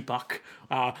Brandybuck,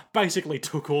 basically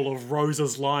took all of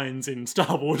Rosa's lines in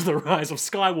Star Wars The Rise of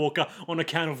Skywalker on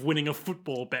account of winning a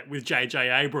football bet with J.J.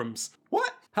 Abrams.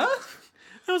 What? Huh?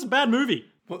 That was a bad movie.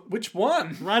 Which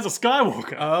one? Rise of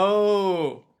Skywalker.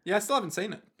 Oh. Yeah, I still haven't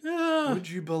seen it. Yeah. Would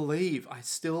you believe I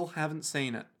still haven't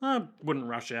seen it? I wouldn't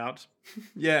rush out.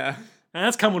 Yeah. And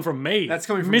that's coming from me. That's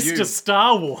coming from Mr. you.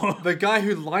 Star Wars. The guy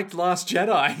who liked Last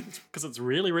Jedi. Because it's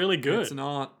really, really good. It's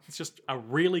not. It's just a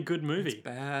really good movie.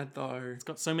 Bad, though. It's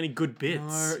got so many good bits.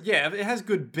 No. Yeah, it has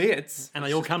good bits. And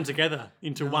they all come together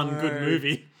into one good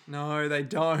movie. No, they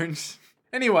don't.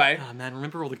 Anyway. Ah, man,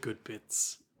 remember all the good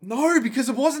bits. No, because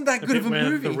it wasn't that good of a where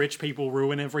movie. the rich people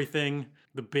ruin everything.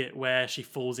 The bit where she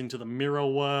falls into the mirror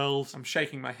world. I'm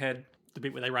shaking my head. The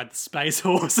bit where they ride the space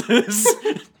horses.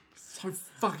 So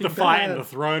fucking The fight in the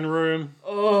throne room.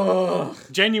 Ugh.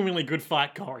 Genuinely good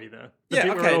fight, Corey, though. The Yeah,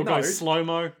 bit where okay, it all no. goes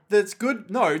slow-mo. That's good.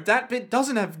 No, that bit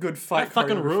doesn't have good fight That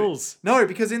fucking choreography. rules. No,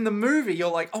 because in the movie,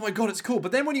 you're like, oh my god, it's cool.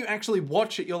 But then when you actually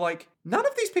watch it, you're like, none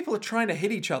of these people are trying to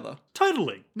hit each other.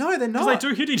 Totally. No, they're not. Because they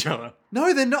do hit each other.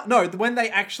 No, they're not. No, when they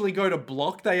actually go to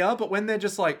block, they are. But when they're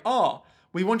just like, oh,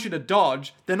 we want you to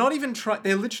dodge, they're not even trying.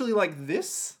 They're literally like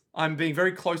this. I'm being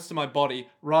very close to my body,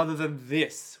 rather than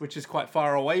this, which is quite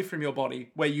far away from your body,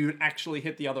 where you actually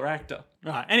hit the other actor.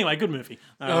 Right, anyway, good movie.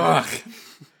 Ugh.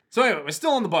 So anyway, we're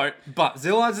still on the boat, but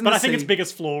Zillard's in the sea. But I think its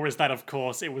biggest flaw is that, of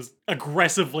course, it was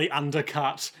aggressively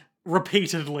undercut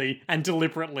repeatedly and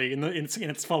deliberately in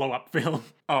its follow-up film.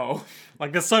 Oh.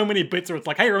 Like, there's so many bits where it's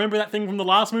like, hey, remember that thing from the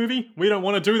last movie? We don't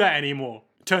want to do that anymore.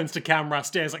 Turns to camera,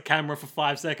 stares at camera for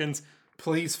 5 seconds.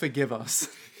 Please forgive us.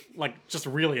 Like, just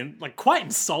really, like, quite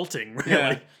insulting, really.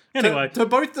 Yeah. Anyway. To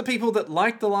both the people that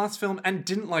liked the last film and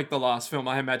didn't like the last film,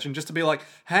 I imagine, just to be like,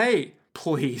 hey,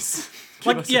 please.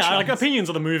 give us a Like chance. opinions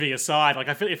of the movie aside, like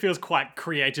I feel it feels quite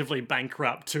creatively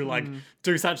bankrupt to like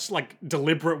do such like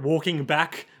deliberate walking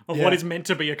back of what Yeah. is meant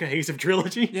to be a cohesive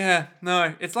trilogy. Yeah,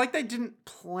 no, it's like they didn't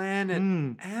plan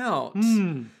it out.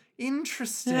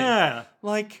 Interesting. Yeah.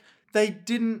 Like, they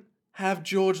didn't have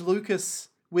George Lucas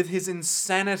with his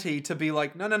insanity to be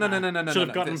like, no. Should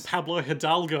have gotten Pablo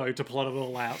Hidalgo to plot it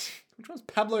all out. Which one's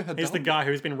Pablo Hidalgo? He's the guy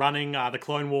who's been running the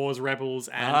Clone Wars, Rebels,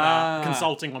 and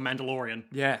consulting on Mandalorian.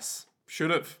 Yes, should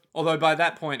have. Although by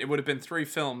that point, it would have been 3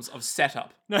 films of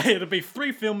setup. No, it'd be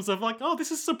 3 films of like, oh,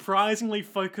 this is surprisingly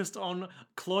focused on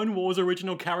Clone Wars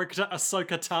original character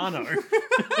Ahsoka Tano.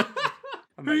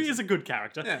 Who is a good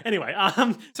character. Yeah. Anyway,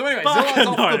 So anyway, Barker, Zillard's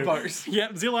off no. the boat.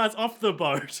 Yep, Zillard's off the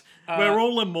boat. We're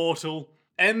all immortal.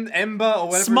 Ember or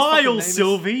whatever his fucking Smile, name is.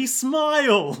 Sylvie,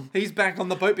 smile. He's back on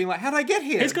the boat being like, how'd I get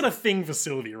here? He's got a thing for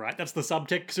Sylvie, right? That's the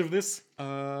subtext of this.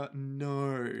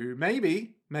 No.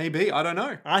 Maybe. I don't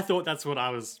know. I thought that's what I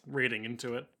was reading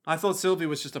into it. I thought Sylvie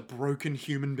was just a broken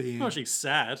human being. Oh, she's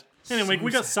sad. Anyway, So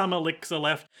we got sad. some elixir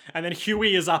left, and then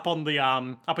Huey is up on the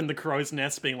up in the crow's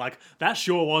nest, being like, "That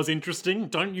sure was interesting,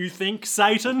 don't you think,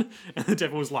 Satan?" And the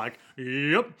devil's like,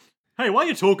 "Yep. Hey, why are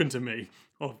you talking to me?"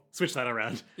 Oh, switch that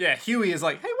around. Yeah, Huey is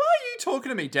like, hey, why are you talking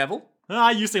to me, devil?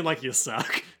 Ah, you seem like you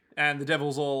suck. And the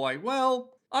devil's all like, well,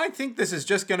 I think this is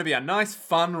just going to be a nice,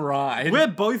 fun ride. We're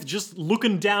both just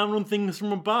looking down on things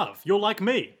from above. You're like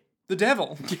me. The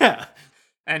devil. Yeah.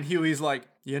 And Huey's like,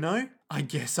 I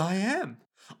guess I am.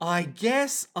 I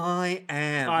guess I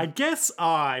am. I guess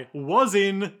I was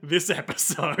in this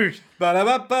episode.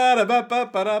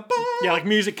 Ba-da-ba-ba-da-ba-ba-ba-da-ba. Yeah, like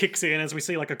music kicks in as we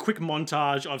see like a quick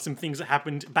montage of some things that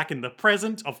happened back in the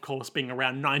present, of course being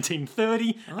around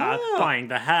 1930, buying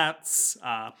the hats,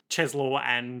 Cheslaw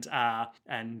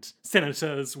and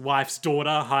Senator's wife's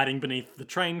daughter hiding beneath the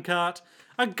train cart.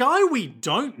 A guy we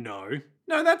don't know.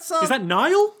 No, that's Is that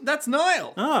Niall? that's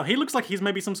Niall. Oh, he looks like he's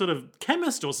maybe some sort of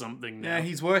chemist or something now. Yeah,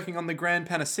 he's working on the Grand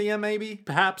Panacea, maybe.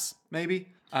 Perhaps. Maybe.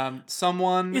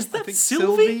 Someone. Is that I think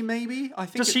Sylvie? maybe. I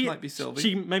think it might be Sylvie.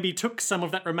 She maybe took some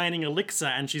of that remaining elixir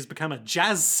and she's become a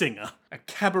jazz singer. A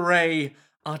cabaret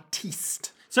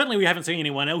artiste. Certainly we haven't seen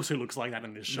anyone else who looks like that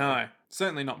in this show. No,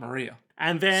 certainly not Maria.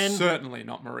 And then Certainly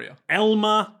not Maria.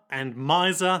 Elma and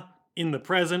Miser in the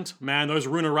present. Man, those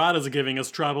Runeradas are giving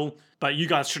us trouble, but you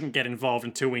guys shouldn't get involved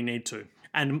until we need to.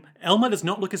 And Elma does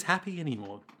not look as happy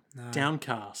anymore.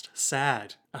 Downcast,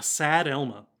 sad. A sad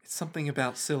Elma. It's something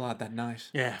about Sillard that night.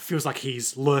 Yeah, feels like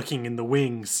he's lurking in the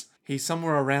wings. He's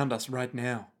somewhere around us right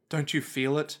now. Don't you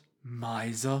feel it,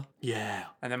 miser? Yeah.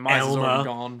 And then Miser's already Elmer.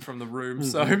 gone from the room,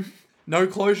 so no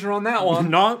closure on that one.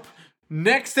 Nope.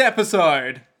 Next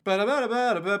episode.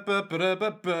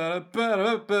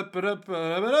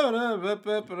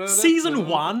 Season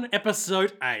 1,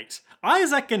 Episode 8.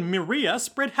 Isaac and Maria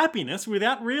spread happiness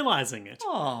without realizing it.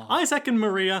 Aw. Isaac and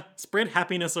Maria spread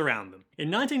happiness around them. In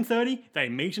 1930, they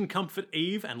meet and comfort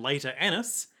Eve and later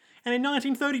Ennis. And in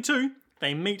 1932,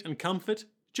 they meet and comfort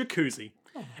Jacuzzi.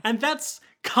 And that's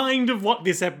kind of what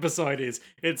this episode is.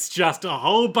 It's just a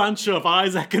whole bunch of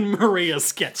Isaac and Maria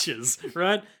sketches,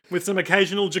 right? With some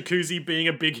occasional Jacuzzi being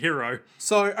a big hero.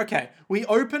 So, okay, we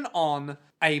open on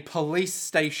a police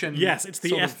station. Yes, it's the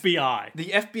sort of- FBI. the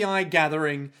FBI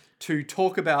gathering to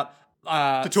talk about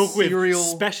Talk with serial...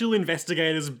 special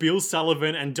investigators Bill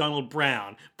Sullivan and Donald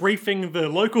Brown, briefing the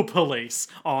local police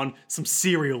on some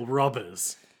serial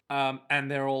robbers. and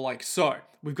they're all like, so,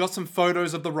 we've got some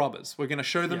photos of the robbers. We're going to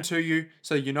show them to you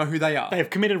so you know who they are. They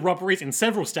have committed robberies in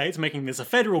several states, making this a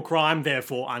federal crime,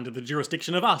 therefore under the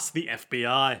jurisdiction of us, the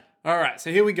FBI. All right,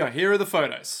 so here we go. Here are the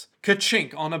photos.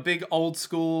 Ka-chink on a big old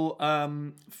school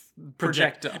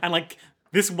projector. And like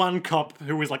this one cop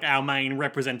who was like our main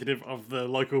representative of the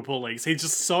local police, he's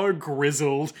just so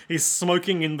grizzled. He's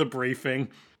smoking in the briefing.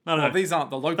 I don't know. These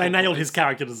aren't the local They nailed police. his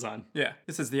character design. Yeah,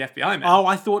 this is the FBI man. Oh,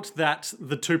 I thought that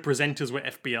the two presenters were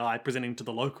FBI presenting to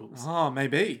the locals. Oh,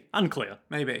 maybe. Unclear.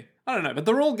 Maybe. I don't know. But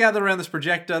they're all gathered around this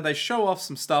projector. They show off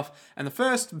some stuff. And the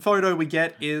first photo we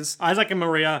get is Isaac and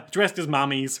Maria dressed as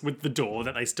mummies with the door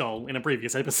that they stole in a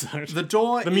previous episode. the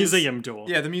door. The museum door.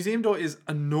 Yeah, the museum door is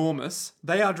enormous.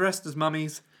 They are dressed as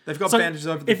mummies. They've got bandages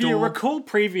over the if door. you recall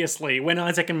previously, when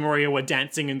Isaac and Maria were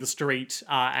dancing in the street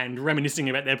and reminiscing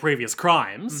about their previous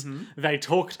crimes, they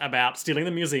talked about stealing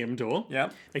the museum door.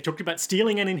 Yep. They talked about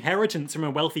stealing an inheritance from a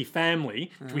wealthy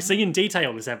family, which we see in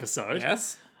detail this episode.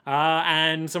 Yes.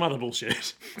 And some other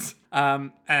bullshit.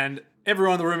 And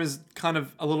everyone in the room is kind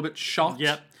of a little bit shocked.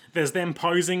 Yep. There's them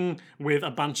posing with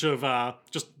a bunch of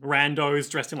just randos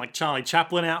dressed in like Charlie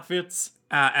Chaplin outfits.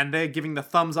 And they're giving the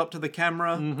thumbs up to the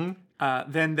camera.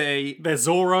 Then There's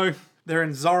Zorro. they're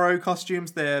in Zorro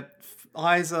costumes. Their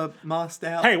eyes are masked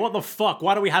out. Hey, what the fuck?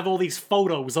 Why do we have all these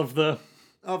photos of the...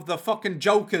 Of the fucking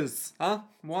jokers, huh?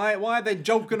 Why are they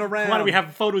joking around? Why do we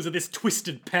have photos of this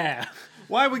twisted pair?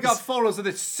 Why we got photos of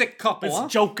this sick couple, This huh?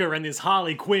 Joker and this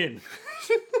Harley Quinn.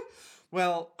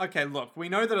 Well, okay, look, we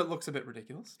know that it looks a bit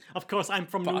ridiculous. Of course, I'm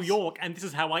from New York, and this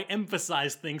is how I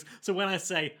emphasize things. So when I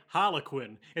say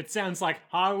Harlequin, it sounds like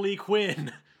Harley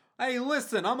Quinn. Hey,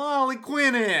 listen, I'm Harley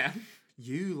Quinn here.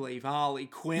 You leave Harley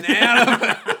Quinn out of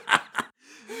it.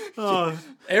 Oh,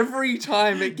 Every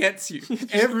time it gets you.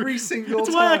 Every single that's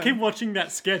time. why I keep watching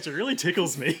that sketch. It really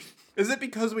tickles me. Is it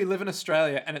because we live in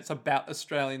Australia and it's about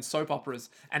Australian soap operas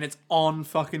and it's on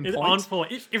fucking It's point? on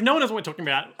point. If no one knows what we're talking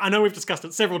about, I know we've discussed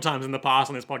it several times in the past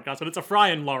on this podcast, but it's a Fry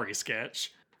and Laurie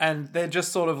sketch. And they're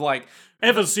just sort of like,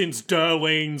 Ever since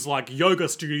Darlene's like yoga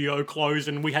studio closed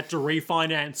and we had to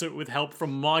refinance it with help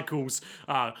from Michael's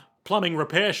plumbing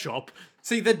repair shop,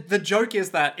 see, the joke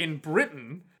is that in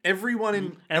Britain,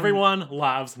 everyone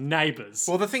loves Neighbours.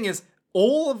 Well, the thing is,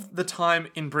 all of the time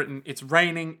in Britain, it's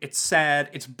raining, it's sad,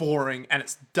 it's boring, and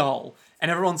it's dull. And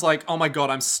everyone's like, oh my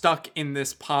god, I'm stuck in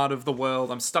this part of the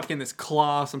world. I'm stuck in this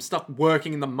class. I'm stuck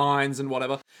working in the mines and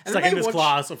whatever. And Like then in they this watch-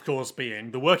 class, of course, being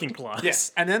the working class.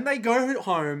 Yes. And then they go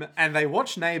home and they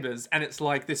watch Neighbours, and it's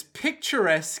like this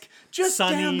picturesque, just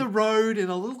Sunny- down the road in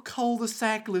a little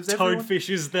cul-de-sac lives everyone. Toadfish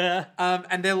is there.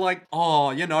 And they're like,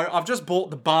 oh, you know, I've just bought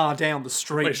the bar down the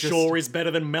street. But just- sure is better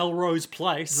than Melrose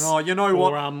Place. Oh, you know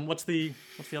what? Or what's the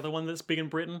other one that's big in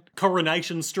Britain?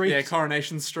 Coronation Street. Yeah,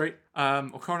 Coronation Street.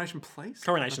 Or Coronation Place?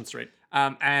 Coronation Street.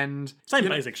 And Same you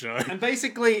know, basic show. and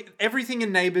basically everything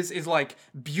in Neighbours is like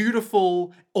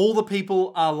beautiful. All the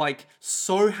people are like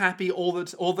so happy. Or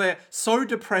they're so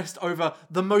depressed over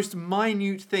the most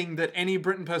minute thing that any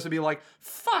Britain person would be like,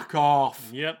 "Fuck off."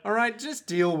 Yep. All right, just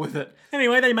deal with it.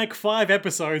 Anyway, they make 5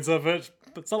 episodes of it,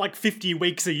 but it's not like 50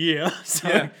 weeks a year. So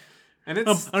Yeah. And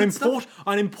it's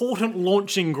an important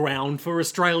launching ground for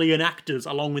Australian actors,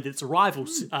 along with its rival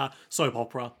soap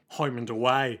opera, Home and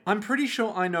Away. I'm pretty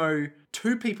sure I know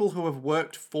 2 people who have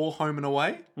worked for Home and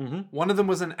Away. Mm-hmm. One of them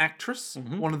was an actress.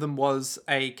 Mm-hmm. One of them was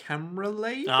a camera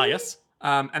lady. Ah, yes.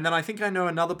 And then I think I know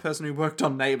another person who worked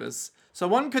on Neighbours. So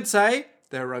one could say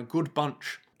they're a good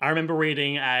bunch. I remember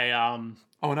reading a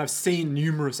Oh, and I've seen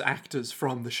numerous actors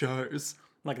from the shows.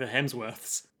 like the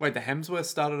Hemsworths. Wait, the Hemsworth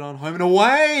started on Home and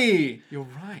Away! You're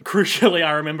right. Crucially,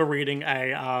 I remember reading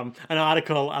an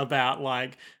article about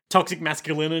like toxic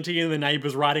masculinity in the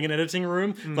neighbors writing and editing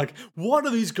room. Like, why do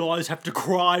these guys have to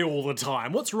cry all the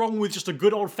time? What's wrong with just a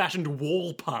good old-fashioned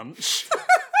wall punch?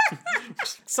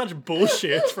 Such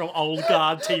bullshit from old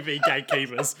guard TV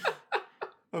gatekeepers.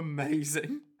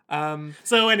 Amazing.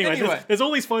 So anyway. There's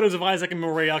all these photos of Isaac and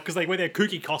Maria because they wear their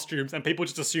kooky costumes and people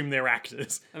just assume they're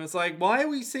actors. And it's like, why are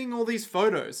we seeing all these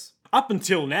photos? Up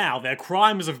until now, their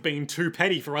crimes have been too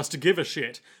petty for us to give a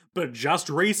shit. But just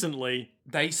recently,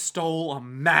 They stole a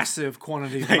massive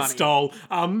quantity of they money. stole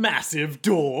a massive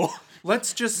door.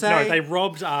 Let's just say... No, they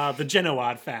robbed the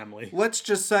Genoard family. Let's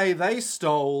just say they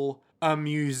stole a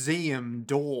museum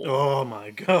door. Oh my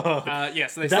god.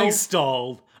 Yes, they They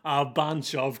stole... stole a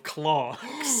bunch of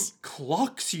clocks.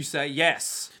 Clocks, you say?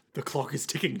 Yes. The clock is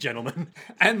ticking, gentlemen.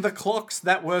 And the clocks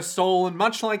that were stolen,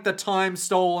 much like the time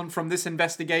stolen from this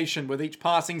investigation, with each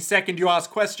passing second you ask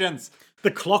questions. The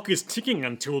clock is ticking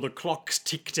until the clocks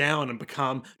tick down and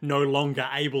become no longer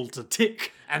able to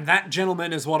tick. And that,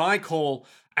 gentleman, is what I call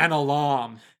an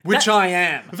alarm. Which I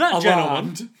am. That, alarmed.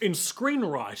 gentlemen, in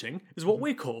screenwriting, is what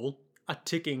we call a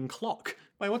ticking clock.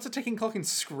 Wait, what's a ticking clock in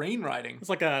screenwriting? It's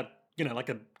like a, like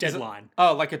a deadline.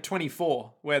 Oh, like a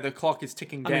 24, where the clock is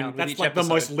ticking down with That's each like episode. the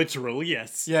most literal,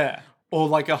 yes. Yeah. Or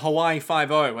like a Hawaii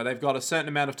 5-0, where they've got a certain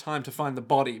amount of time to find the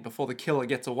body before the killer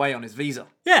gets away on his visa.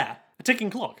 Yeah, a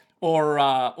ticking clock. Or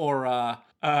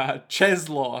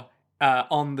Cheslaw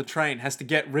on the train has to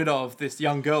get rid of this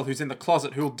young girl who's in the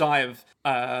closet who'll die of...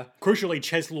 Crucially,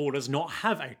 Cheslaw does not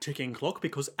have a ticking clock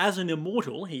because as an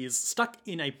immortal, he is stuck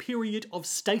in a period of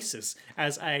stasis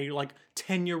as a,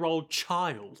 10-year-old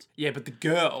child. Yeah, but the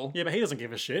girl... Yeah, but he doesn't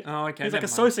give a shit. Oh, okay, He's like a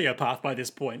never mind. sociopath by this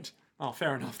point. Oh,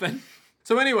 fair enough then.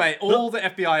 So anyway, all the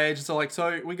FBI agents are like,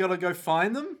 so we gotta go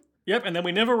find them? Yep, and then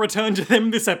we never return to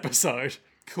them this episode.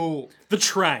 Cool. The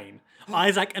train.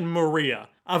 Isaac and Maria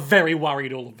are very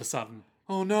worried all of a sudden.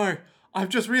 Oh no, I've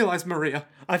just realised, Maria.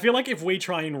 I feel like if we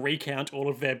try and recount all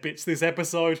of their bits this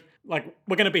episode, we're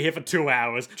going to be here for 2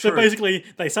 hours. So True. basically,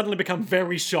 they suddenly become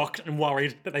very shocked and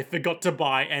worried that they forgot to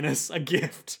buy Ennis a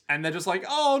gift. And they're just like,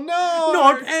 oh no!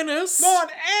 Not Ennis!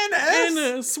 Not Ennis!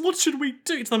 Ennis! What should we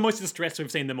do? It's the most distressed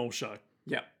we've seen them all show.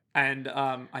 Yep. And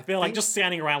I They're think, just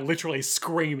standing around literally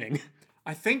screaming.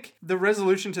 I think the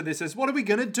resolution to this is, what are we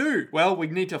gonna do? Well, we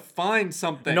need to find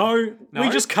something. No, No? we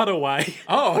just cut away.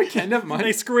 Oh, okay, never They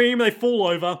mind. scream, they fall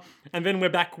over, and then we're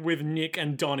back with Nick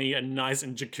and Donnie and Nice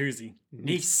and Jacuzzi.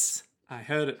 Nice. I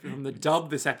heard it from the dub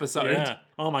this episode. Yeah.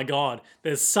 Oh my god.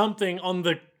 There's something on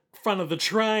the front of the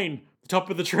train. The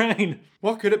top of the train.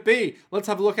 What could it be? Let's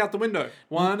have a look out the window.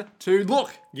 1, 2,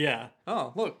 look! Yeah.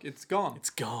 Oh, look, it's gone.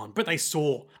 It's gone. But they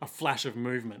saw a flash of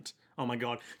movement. Oh my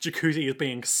god. Jacuzzi is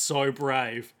being so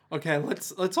brave. Okay,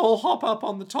 let's all hop up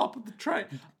on the top of the train.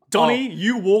 Donnie,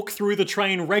 you walk through the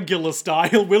train regular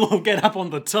style. We'll all get up on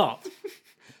the top.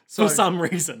 So, For some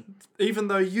reason. even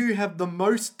though you have the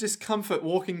most discomfort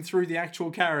walking through the actual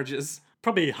carriages,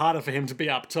 Probably harder for him to be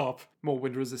up top. more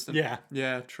wind resistant. Yeah.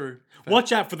 Yeah, true.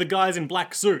 Watch out for the guys in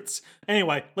black suits.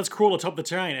 Anyway, let's crawl atop the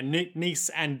train. And Nice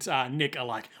and Nick are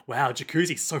like, wow,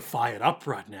 Jacuzzi's so fired up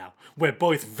right now. We're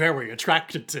both very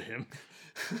attracted to him.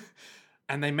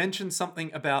 And they mentioned something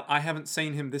about, I haven't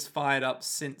seen him this fired up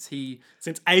since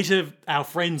Since 8 of our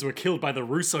friends were killed by the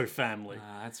Russo family.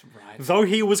 That's right. Though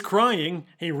he was crying,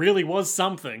 he really was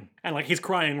something. And he's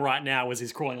crying right now as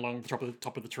he's crawling along the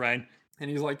top of the train. And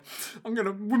he's like, I'm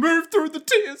gonna move through the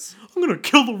tears. I'm gonna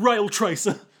kill the rail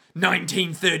tracer.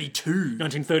 1932.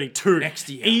 1932. Next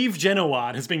year. Eve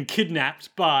Genoard has been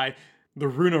kidnapped by the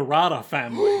Runarada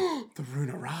family. The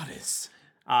Runaradas.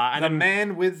 And The then,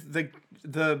 man with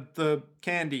the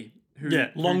candy.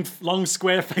 long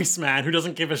square face man who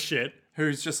doesn't give a shit.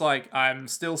 Who's just like, I'm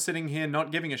still sitting here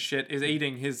not giving a shit, is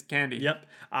eating his candy. Yep.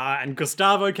 And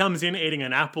Gustavo comes in eating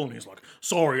an apple and he's like,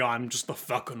 sorry, I'm just the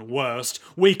fucking worst.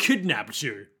 We kidnapped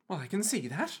you. Well, I can see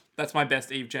that. That's my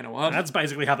best Eve Genoard. That's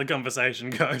basically how the conversation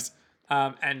goes.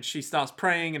 And she starts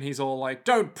praying and he's all like,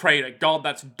 don't pray to God,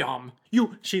 that's dumb.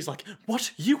 She's like,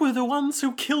 what? You were the ones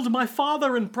who killed my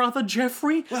father and brother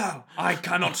Jeffrey? Well, I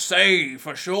cannot say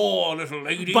for sure, little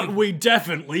lady. But we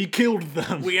definitely killed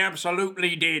them. We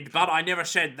absolutely did, but I never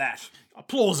said that. A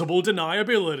plausible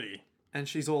deniability. And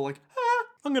she's all like,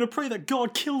 I'm gonna pray that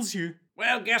God kills you.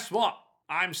 well, guess what?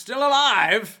 I'm still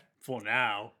alive. For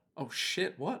now. Oh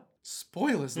shit, what?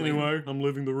 Spoilers, Liam. Anyway, I'm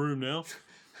leaving the room now.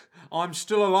 I'm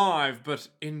still alive, but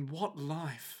in what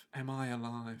life? Am I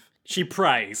alive? She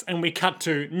prays, and we cut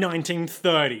to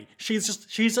 1930.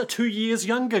 She's a 2 years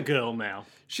younger girl now.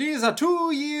 She is a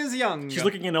 2 years young. She's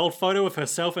looking at an old photo of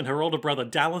herself and her older brother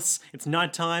Dallas. It's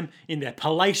nighttime in their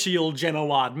palatial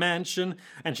Genoard mansion,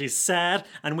 and she's sad,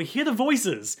 and we hear the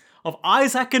voices of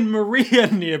Isaac and Maria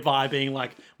nearby being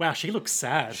like, wow, she looks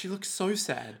sad. She looks so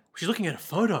sad. She's looking at a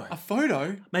photo. A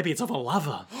photo? Maybe it's of a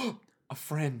lover. A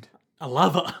friend. A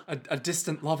lover. A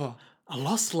distant lover. A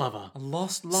lost lover. A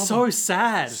lost lover. So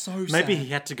sad. So Maybe sad. he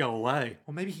had to go away.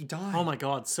 Or maybe he died. Oh my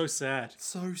god, so sad.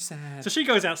 So sad. So she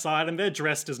goes outside and they're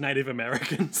dressed as Native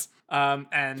Americans.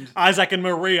 And Isaac and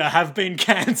Maria have been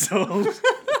cancelled.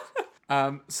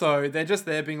 so they're just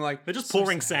there being like... They're just "So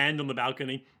pouring sad." sand on the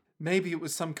balcony. Maybe it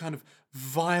was some kind of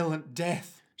violent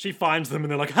death. She finds them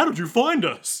and they're like, how did you find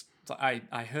us? It's like,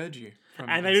 I heard you. From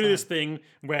And they do inside." this thing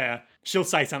where she'll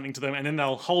say something to them and then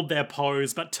they'll hold their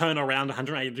pose but turn around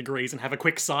 180 degrees and have a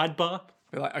quick sidebar.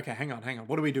 We're like, okay, hang on.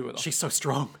 What do we do with her? She's so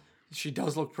strong. She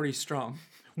does look pretty strong.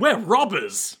 We're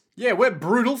robbers. Yeah, we're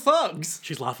brutal thugs.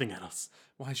 She's laughing at us.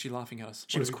 Why is she laughing at us?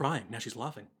 She was crying, now she's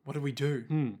laughing. What do we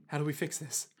do? How do we fix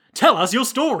this? Tell us your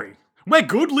story. We're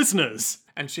good listeners.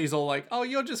 And she's all like, oh,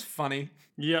 you're just funny.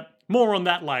 Yep. More on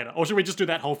that later. Or should we just do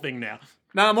that whole thing now?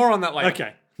 Nah, more on that later.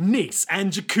 Okay. Niece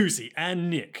and Jacuzzi and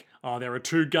Nick. Oh, there are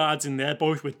 2 guards in there,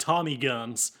 both with Tommy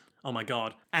guns. Oh my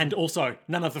god. And also,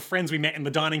 none of the friends we met in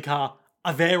the dining car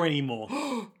are there anymore.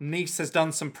 Niece has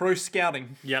done some pro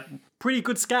scouting. Yep. Pretty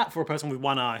good scout for a person with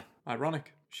one eye.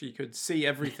 Ironic. She could see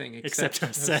everything Except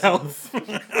herself.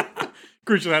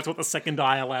 Crucially, that's what the second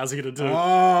eye allows you to do.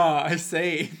 Ah, I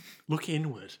see. Look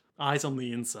inward. Eyes on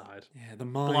the inside. Yeah, the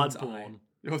mind's eye.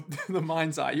 Bloodborne. The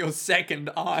mind's eye. Your second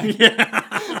eye.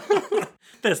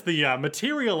 There's the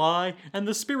material eye and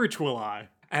the spiritual eye.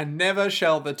 And never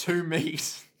shall the two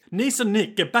meet. Niece and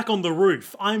Nick, get back on the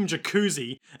roof. I'm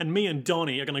Jacuzzi, and me and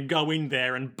Donnie are gonna go in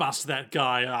there and bust that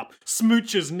guy up.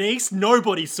 Smooch's niece,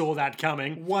 nobody saw that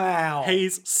coming. Wow.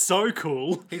 He's so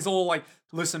cool. He's all like,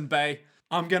 listen, bae,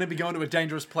 I'm going to be going to a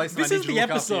dangerous place and This I is need you the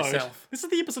to look after episode. yourself. This is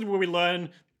the episode where we learn,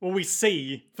 or we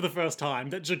see for the first time,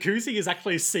 that Jacuzzi is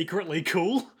actually secretly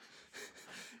cool.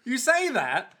 You say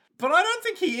that, but I don't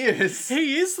think he is.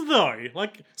 He is, though.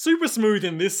 Like, super smooth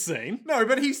in this scene. No,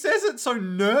 but he says it so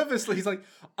nervously. He's like,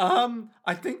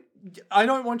 I think I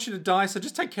don't want you to die, so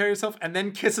just take care of yourself, and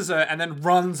then kisses her and then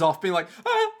runs off being like,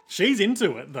 She's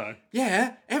into it, though.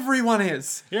 yeah, everyone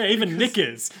is. Yeah, even Nick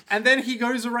is. And then he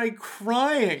goes away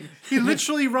crying. He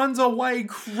literally runs away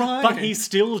crying. But he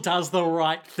still does the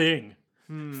right thing.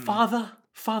 Father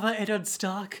Eddard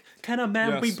Stark, can a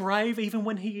man be Yes. brave even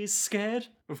when he is scared?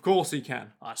 Of course he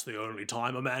can. That's the only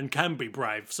time a man can be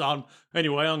brave, son.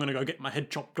 Anyway, I'm gonna go get my head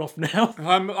chopped off now.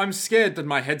 I'm scared that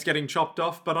my head's getting chopped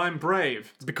off, but I'm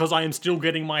brave. Because I am still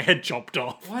getting my head chopped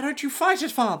off. Why don't you fight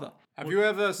it, father? Have you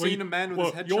ever seen a man with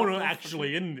his head chopped You're off? not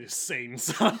actually in this scene,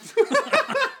 son.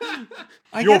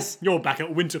 I You're back at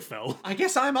Winterfell.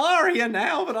 guess I'm Arya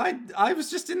now, but I was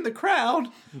just in the crowd.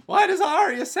 Why does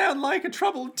Arya sound like a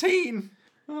troubled teen?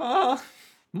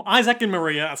 Isaac and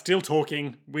Maria are still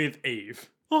talking with Eve.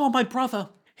 Oh, my brother.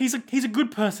 He's a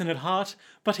good person at heart,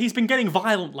 but he's been getting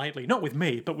violent lately. Not with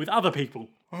me, but with other people.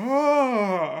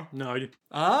 Oh. No,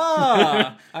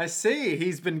 I see.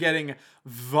 He's been getting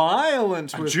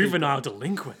violent with juvenile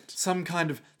delinquent. some kind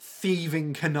of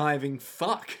thieving, conniving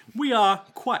fuck. We are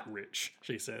quite rich,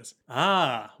 she says.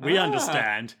 We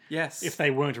understand. Yes. If they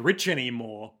weren't rich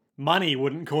anymore, money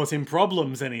wouldn't cause him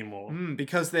problems anymore.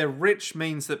 Because they're rich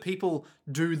means that people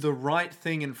do the right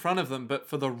thing in front of them, but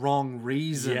for the wrong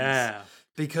reasons. Yeah.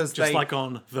 Because Just they, like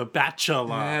on The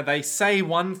Bachelor. they say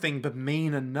one thing but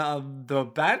mean another. The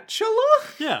Bachelor?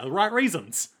 Yeah, the right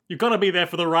reasons. You've got to be there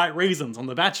for the right reasons on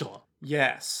The Bachelor.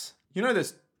 Yes. You know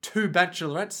there's 2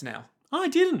 bachelorettes now. I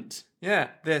didn't. Yeah,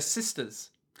 they're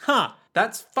sisters. Huh.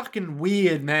 That's fucking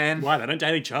weird, man. Why, they don't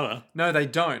date each other. No, they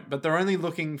don't, but they're only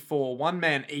looking for one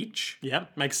man each,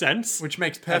 Yep, makes sense. which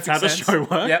makes perfect That's how the sense. show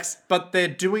works. Yep, but they're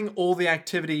doing all the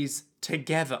activities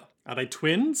together. Are they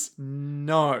twins?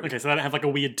 No. Okay, so they don't have like a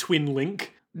weird twin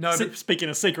link. No, but, Speaking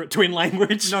a secret twin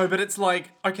language. no, but it's like,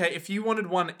 okay, if you wanted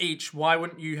one each, why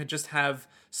wouldn't you just have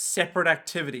separate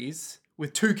activities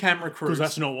with 2 camera crews? Because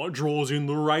that's not what draws in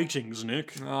the ratings,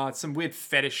 Nick. Oh, it's some weird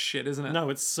fetish shit, isn't it? No,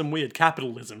 it's some weird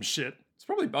capitalism shit. It's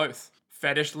probably both.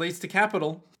 Fetish leads to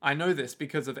capital. I know this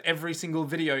because of every single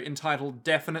video entitled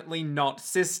Definitely Not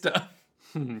Sister.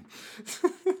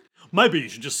 Maybe you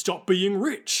should just stop being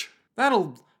rich.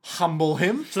 That'll humble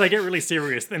him. So they get really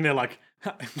serious, then they're like,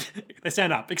 they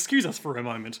stand up, excuse us for a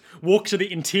moment, walk to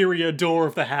the interior door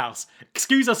of the house,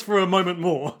 excuse us for a moment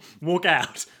more, walk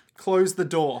out. Close the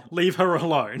door. Leave her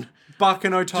alone. Buck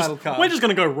no title card. We're just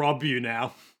gonna go rob you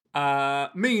now.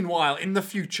 Meanwhile, in the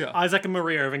future, Isaac and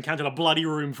Maria have encountered a bloody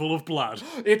room full of blood.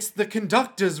 it's the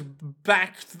conductor's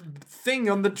back thing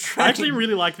on the train. I actually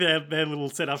really like their little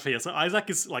setup here. So Isaac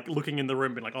is like looking in the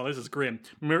room, being like, "Oh, this is grim,"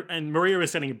 and Maria is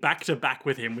standing back to back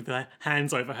with him with her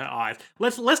hands over her eyes.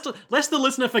 Lest the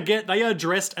listener forget, they are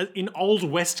dressed in Old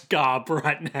West garb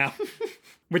right now,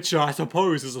 which I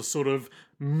suppose is a sort of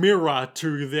mirror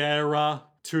to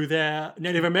their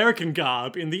Native American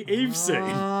garb in the Eve scene.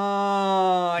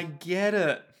 Oh, I get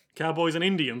it. Cowboys and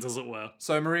Indians, as it were.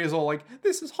 So Maria's all like,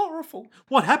 this is horrible.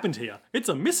 What happened here? It's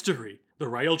a mystery. The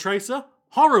rail tracer?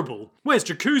 Horrible. Where's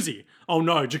Jacuzzi? Oh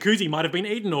no, Jacuzzi might have been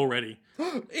eaten already.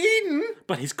 Eden?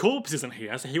 But his corpse isn't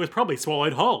here, so he was probably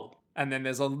swallowed whole. And then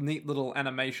there's a neat little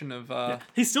animation of,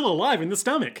 He's still alive in the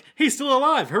stomach. He's still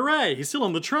alive. Hooray. He's still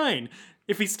on the train.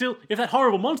 If that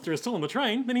horrible monster is still on the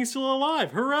train, then he's still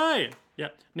alive. Hooray.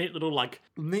 Yep. Neat little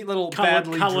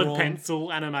badly colored drawn,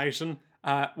 pencil animation.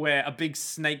 where a big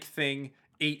snake thing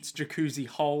eats Jacuzzi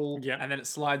whole, Yep. and then it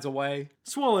slides away.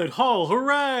 Swallowed whole,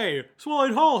 hooray!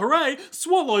 Swallowed whole, hooray!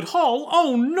 Swallowed whole,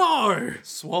 oh no!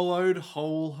 Swallowed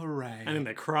whole, hooray. And then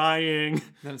they're crying.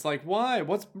 then it's like, why?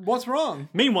 What's wrong?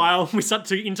 Meanwhile, we start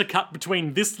to intercut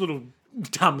between this little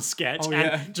dumb sketch and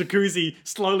yeah. Jacuzzi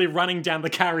slowly running down the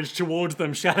carriage towards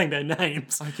them, shouting their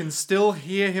names. I can still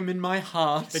hear him in my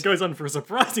heart. It goes on for a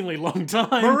surprisingly long time.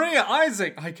 Maria,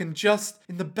 Isaac, I can just,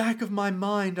 in the back of my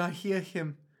mind, I hear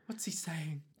him. What's he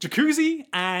saying? Jacuzzi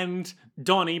and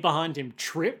Donnie behind him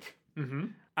trip.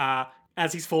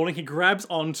 As he's falling, he grabs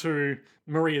onto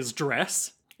Maria's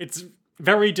dress. It's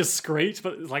very discreet,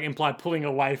 but it's like implied pulling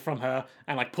away from her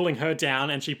and like pulling her down,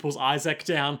 and she pulls Isaac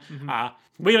down.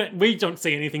 We don't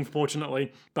see anything,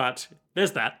 fortunately, but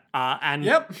there's that. And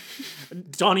Yep.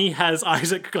 Donnie has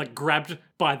Isaac like grabbed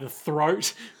by the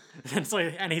throat.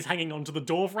 And he's hanging onto the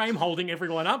door frame, holding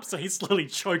everyone up, so he's slowly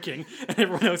choking, and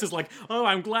everyone else is like, "Oh,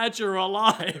 I'm glad you're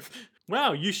alive.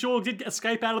 Wow, you sure did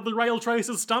escape out of the rail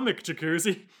tracer's stomach,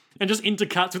 Jacuzzi." And just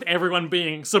intercuts with everyone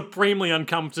being supremely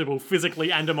uncomfortable, physically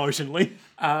and emotionally.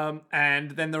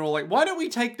 And then they're all like, why don't we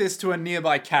take this to a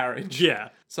nearby carriage? Yeah.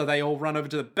 So they all run over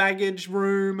to the baggage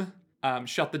room,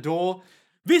 shut the door.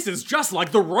 This is just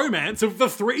like the romance of the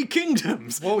Three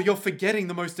Kingdoms. Well, you're forgetting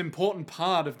the most important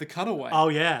part of the cutaway. Oh,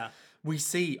 yeah. We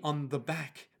see on the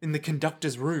back in the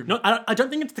conductor's room. No, I don't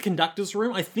think it's the conductor's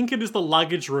room. I think it is the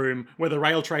luggage room where the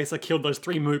rail tracer killed those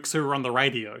three mooks who were on the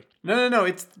radio. No.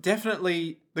 It's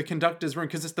definitely the conductor's room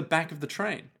because it's the back of the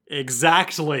train.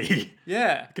 Exactly.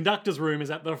 Yeah. Conductor's room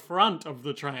is at the front of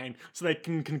the train, so they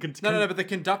can No, but the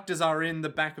conductors are in the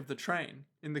back of the train,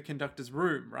 in the conductor's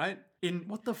room, right?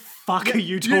 What the fuck are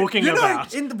you talking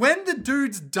about? When the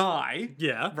dudes die,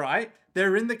 Yeah. right?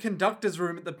 They're in the conductor's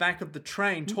room at the back of the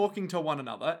train talking to one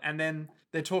another, and then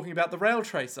they're talking about the rail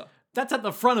tracer. That's at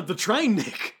the front of the train,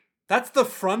 Nick. That's the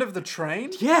front of the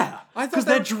train? Yeah. I thought Because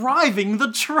they they're were- driving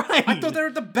the train. I thought they were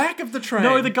at the back of the train.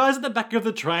 No, the guys at the back of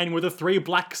the train were the three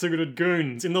black-suited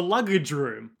goons in the luggage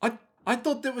room. I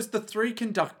thought there was the three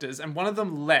conductors, and one of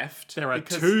them left. There are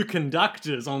two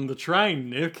conductors on the train,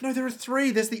 Nick. No, there are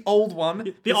three. There's the old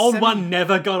one. The old one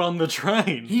never got on the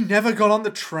train. He never got on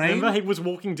the train? Remember, he was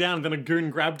walking down, and then a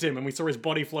goon grabbed him, and we saw his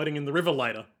body floating in the river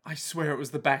later. I swear it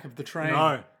was the back of the train.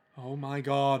 No. Oh my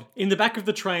god. In the back of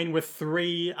the train were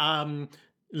three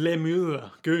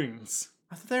Lemur goons.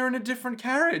 I thought they were in a different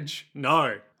carriage.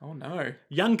 No. Oh no.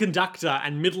 Young conductor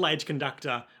and middle-aged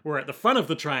conductor were at the front of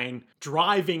the train,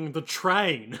 driving the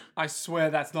train. I swear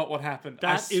that's not what happened.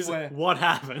 That is what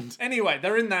happened. Anyway,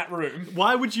 they're in that room.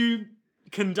 Why would you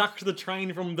conduct the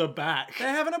train from the back? They're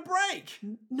having a break.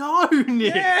 No,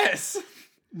 Nick. Yes.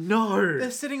 No.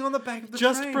 They're sitting on the back of the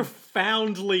Just train.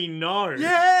 profoundly no.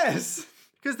 Yes.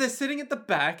 Because they're sitting at the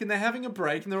back and they're having a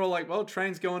break and they're all like, well,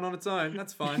 train's going on its own.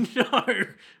 That's fine. No.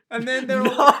 And then they're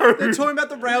they're talking about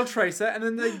the rail tracer, and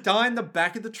then they die in the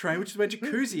back of the train, which is where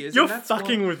Jacuzzi is. You're and that's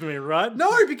fucking with me, right?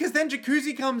 No, because then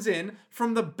Jacuzzi comes in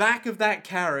from the back of that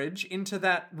carriage into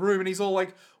that room, and he's all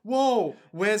like, whoa,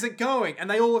 where's it going? And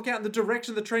they all look out in the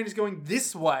direction the train is going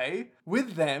this way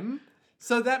with them.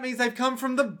 So that means they've come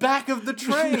from the back of the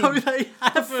train. No, they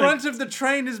haven't. The front of the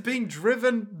train is being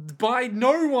driven by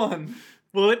no one.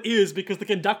 Well, it is because the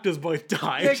conductors both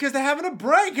died. Yeah, because they're having a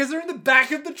break, because they're in the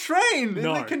back of the train, in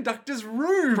No. the conductor's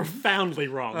room. Profoundly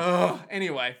wrong.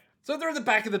 Anyway, so they're at the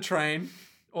back of the train,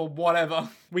 or whatever.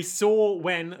 We saw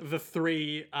when the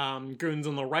three goons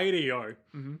on the radio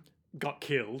got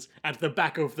killed at the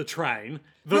back of the train.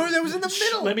 No, that was in the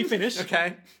middle. Let me finish.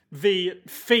 Okay. The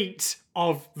feet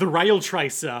of the rail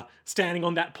tracer standing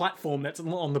on that platform that's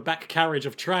on the back carriage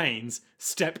of trains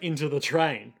step into the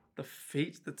train. The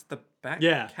feet? That's the back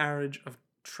Yeah. carriage of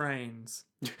trains.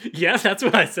 Yeah, that's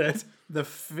what I said. The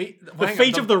feet. The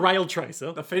feet of the rail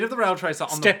tracer The feet of the rail tracer on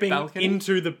stepping the balcony.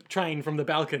 into the train from the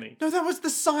balcony. No, that was the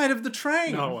side of the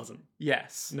train. No, it wasn't.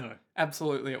 Yes. No.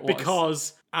 Absolutely it was.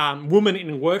 Because woman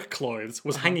in work clothes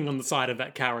was hanging on the side of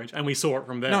that carriage, and we saw it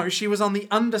from there. No, she was on the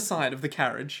underside of the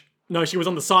carriage. No, she was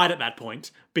on the side at that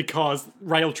point because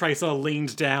Rail Tracer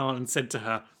leaned down and said to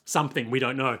her something we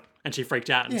don't know, and she freaked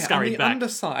out and Yeah, on scurried the back.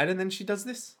 underside, and then she does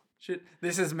this.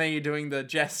 This is me doing the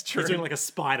gesture. She's doing like a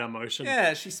spider motion.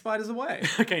 Yeah, she spiders away.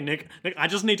 Okay, Nick, I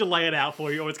just need to lay it out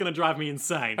for you, or it's going to drive me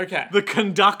insane. Okay. The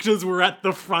conductors were at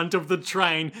the front of the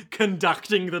train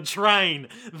conducting the train.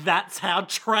 That's how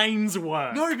trains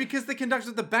work. No, because the conductor's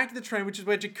at the back of the train, which is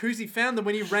where Jacuzzi found them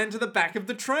when he ran to the back of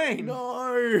the train.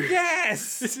 No.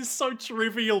 Yes! This is so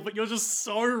trivial, but you're just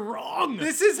so wrong.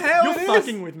 This is how You're it is.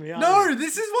 fucking with me, aren't No, you?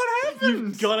 this is what happened.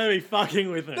 You've got to be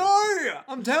fucking with it. No!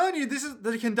 I'm telling you, this is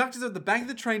the conductors at the back of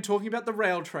the train talking about the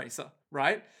rail tracer,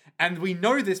 right? And we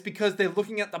know this because they're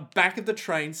looking at the back of the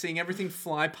train, seeing everything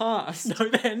fly past. No,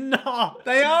 they're not.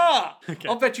 They are! Okay.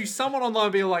 I'll bet you someone online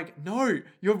will be like, no,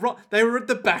 you're wrong. They were at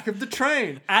the back of the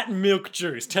train. At Milk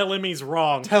Juice, tell him he's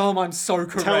wrong. Tell him I'm so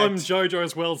correct. Tell him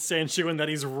JoJo's World sent you and that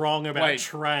he's wrong about Wait.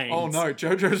 trains. Oh no,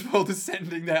 JoJo's World is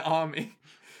sending their army.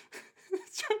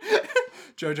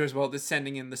 JoJo's World is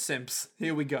sending in the simps.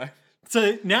 Here we go.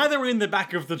 So now they're in the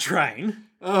back of the train.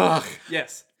 Ugh.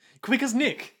 Yes. Because,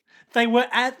 Nick, they were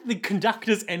at the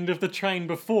conductor's end of the train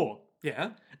before.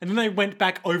 Yeah. And then they went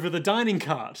back over the dining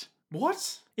cart.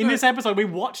 What? In this episode, we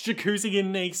watched Jacuzzi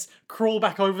and Nice crawl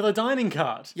back over the dining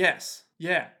cart. Yes.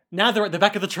 Yeah. Now they're at the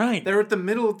back of the train. They were at the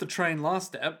middle of the train last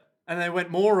step, and they went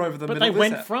more over the But middle they this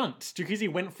went step. front.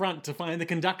 Jacuzzi went front to find the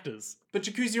conductors. But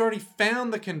Jacuzzi already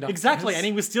found the conductor. Exactly, and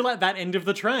he was still at that end of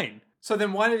the train. So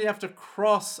then why did he have to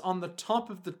cross on the top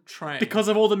of the train? Because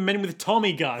of all the men with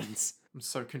Tommy guns. I'm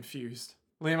so confused.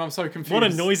 Liam, I'm so confused. What a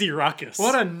noisy ruckus.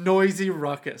 What a noisy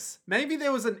ruckus. Maybe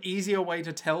there was an easier way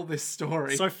to tell this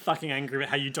story. So fucking angry about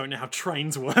how you don't know how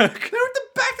trains work. They're at the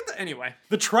back of the... Anyway.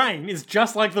 The train is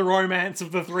just like the Romance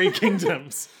of the Three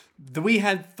Kingdoms. We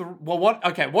had... Well, what...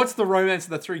 Okay, what's the Romance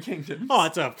of the Three Kingdoms? Oh,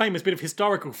 it's a famous bit of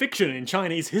historical fiction in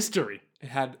Chinese history. It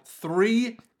had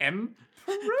three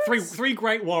Three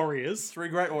great warriors. Three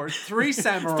great warriors. Three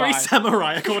samurai. Three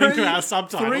samurai, according to our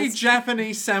subtitles. Three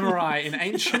Japanese samurai in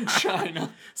ancient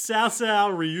China. Cao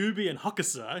Cao, Ryubi, and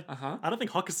Hokusai. Uh-huh. I don't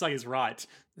think Hokusai is right.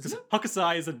 Because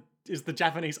Hokusai is the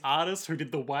Japanese artist who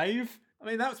did the wave. I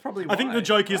mean, that was probably why. I think the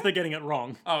joke is they're getting it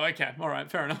wrong. Oh, okay. All right.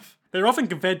 Fair enough. They're often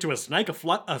compared to a snake,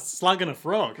 a slug, and a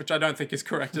frog. Which I don't think is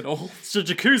correct at all. So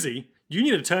Jacuzzi, you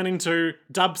need to turn into,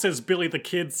 dub says Billy the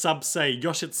Kid, sub say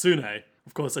Yoshitsune.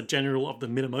 Of course, a general of the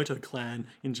Minamoto clan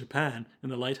in Japan in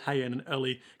the late Heian and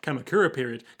early Kamakura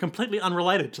period, completely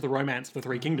unrelated to the Romance of the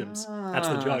Three Kingdoms. That's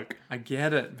the joke. I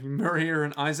get it. Maria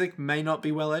and Isaac may not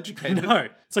be well educated. No.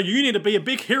 So you need to be a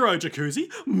big hero, Jacuzzi.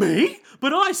 Me?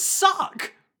 But I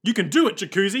suck. You can do it,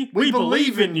 Jacuzzi. We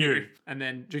believe in you. And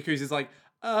then Jacuzzi's like,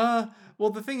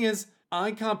 well, the thing is,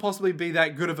 I can't possibly be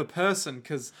that good of a person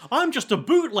because I'm just a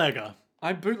bootlegger.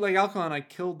 I bootleg alcohol and I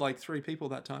killed like 3 people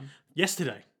that time.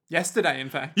 Yesterday. Yesterday, in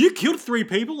fact. You killed 3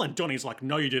 people? And Johnny's like,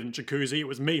 no, you didn't, Jacuzzi. It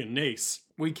was me and Nice.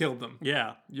 We killed them.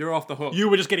 Yeah. You're off the hook. You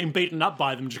were just getting beaten up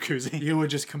by them, Jacuzzi. You were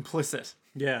just complicit.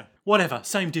 Yeah. Whatever.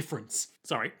 Same difference.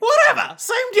 Sorry. Whatever.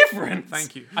 Same difference.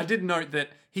 Thank you. I did note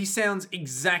that he sounds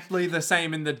exactly the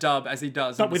same in the dub as he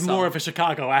does in But the with sub. more of a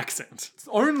Chicago accent.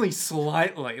 Only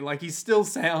slightly. Like, he still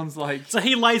sounds like... So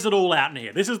he lays it all out in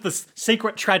here. This is the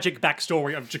secret tragic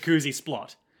backstory of Jacuzzi's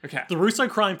plot. Okay. The Russo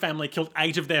crime family killed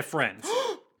 8 of their friends.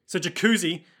 So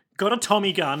Jacuzzi got a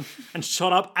Tommy gun and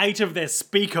shot up 8 of their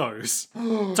speakos.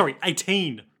 Sorry,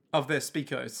 18 Of their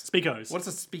speakos. speakos. What's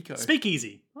a speako?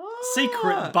 Speakeasy.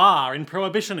 Secret bar in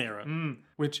Prohibition era.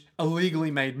 Which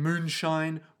illegally made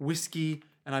moonshine, whiskey,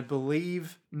 and I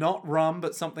believe not rum,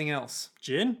 but something else.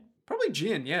 Gin? Probably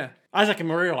gin, yeah. Isaac and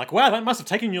Maria are like, wow, that must have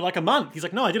taken you like a month. He's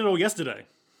like, no, I did it all yesterday.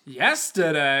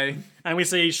 Yesterday. And we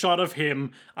see a shot of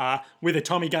him with a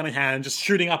Tommy gun in hand, just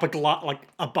shooting up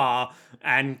a bar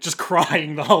and just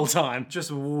crying the whole time.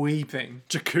 Just weeping.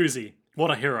 Jacuzzi. What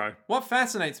a hero. What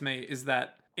fascinates me is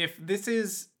that if this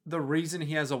is the reason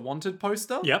he has a wanted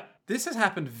poster, Yep. this has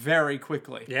happened very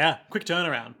quickly. Yeah. Quick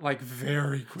turnaround. Like,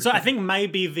 very quickly. So I think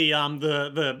maybe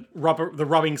the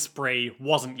rubbing spree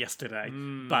wasn't yesterday,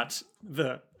 but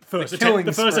the first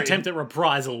killing spree. attempt at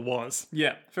reprisal was.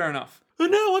 Yeah, fair enough.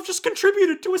 And now I've just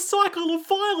contributed to a cycle of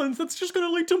violence that's just going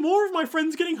to lead to more of my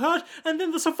friends getting hurt, and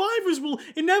then the survivors will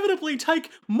inevitably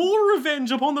take more revenge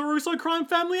upon the Russo crime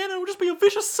family, and it'll just be a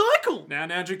vicious cycle. Now,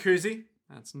 Jacuzzi,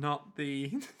 that's not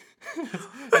the...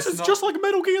 This is just like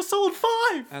Metal Gear Solid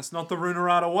 5! That's not the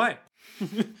Runarada way.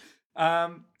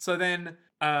 So then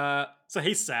So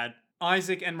he's sad.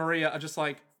 Isaac and Maria are just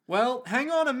like, well,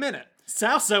 hang on a minute.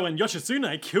 Saoso and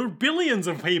Yoshitsune killed billions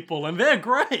of people, and they're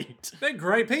great! They're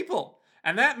great people.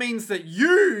 And that means that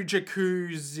you,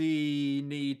 Jacuzzi,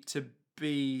 need to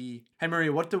be... Hey,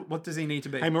 Maria, what does he need to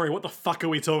be? Hey Marie, what the fuck are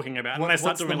we talking about? And What- they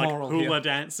start what's the doing like moral hula here?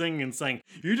 dancing and saying,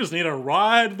 you just need to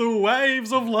ride the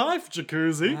waves of life,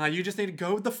 Jacuzzi. You just need to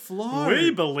go with the flow.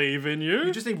 We believe in you.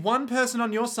 You just need one person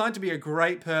on your side to be a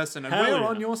great person, and Hell we're yeah.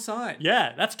 on your side.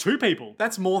 Yeah, that's 2 people.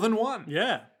 That's more than one.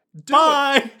 Yeah. Do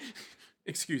Bye!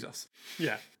 Excuse us.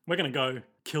 Yeah, we're gonna go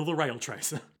kill the rail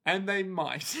tracer. And they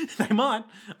might. They might.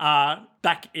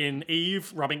 Back in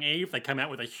Eve, Robbing Eve, they come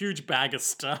out with a huge bag of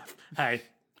stuff. Hey,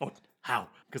 or how?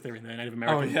 Because they're in the Native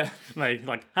American. Oh, yeah. They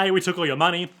like, hey, we took all your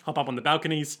money. Hop up on the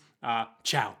balconies.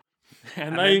 Ciao.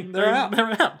 And then they're out.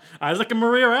 They're out. Isaac and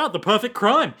Maria are out. The perfect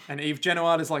crime. And Eve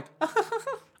Genoard is like,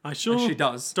 I sure she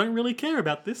does. don't really care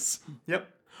about this. Yep.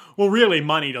 Well, really,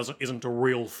 money isn't a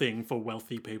real thing for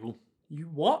wealthy people. You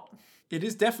what? It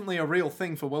is definitely a real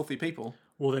thing for wealthy people.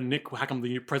 Well, then, Nick, how come the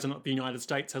new president of the United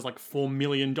States has like $4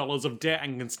 million of debt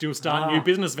and can still start new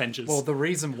business ventures? Well, the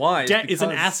reason why debt is an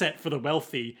because- asset for the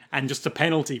wealthy and just a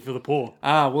penalty for the poor.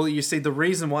 Well, you see, the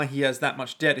reason why he has that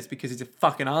much debt is because he's a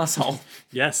fucking asshole.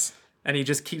 Yes. And he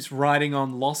just keeps riding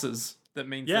on losses. That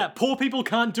means Yeah, that... poor people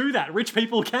can't do that. Rich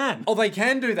people can. Oh, they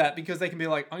can do that because they can be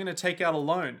like, I'm going to take out a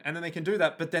loan. And then they can do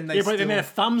that, but then they Yeah, still... but then their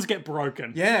thumbs get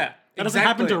broken. Yeah, That doesn't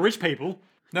happen to rich people.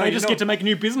 No, they you just know- get to make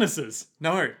new businesses.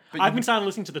 No. But I've been starting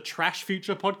listening to the Trash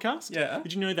Future podcast. Yeah.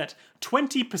 Did you know that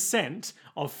 20%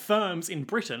 of firms in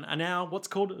Britain are now what's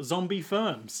called zombie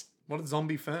firms? What are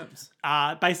zombie firms?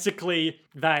 Basically,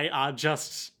 they are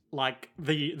just like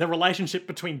the relationship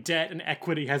between debt and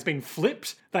equity has been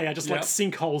flipped. They are just like Yep.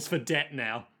 sinkholes for debt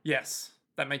now. Yes,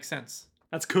 that makes sense.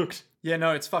 That's cooked. Yeah,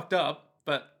 no, it's fucked up,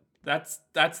 but that's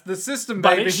the system,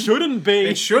 But baby. it shouldn't be.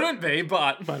 It shouldn't be,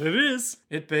 but But it is.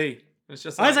 it be. It's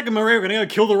just like, Isaac and Maria are going to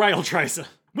go kill the rail tracer.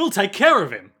 We'll take care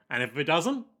of him. And if it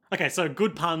doesn't... Okay, so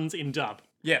good puns in dub.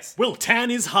 yes, We'll tan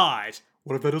his hide.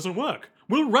 What if that doesn't work?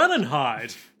 We'll run and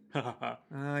hide.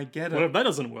 I get What it. if that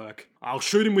doesn't work? I'll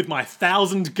shoot him with my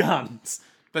 1,000 guns.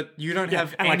 But you don't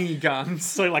have and, like- any guns.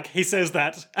 So, like, he says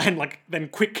that, and, like, then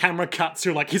quick camera cuts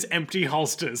to, like, his empty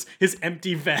holsters, his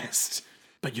empty vest.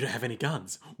 But you don't have any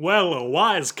guns. Well, a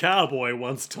wise cowboy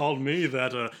once told me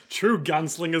that a true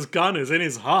gunslinger's gun is in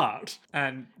his heart.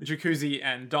 And Jacuzzi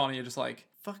and Donnie are just like,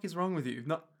 fuck is wrong with you?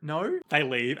 No? They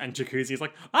leave, and Jacuzzi's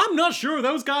like, I'm not sure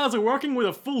those guys are working with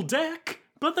a full deck,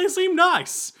 but they seem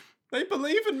nice. They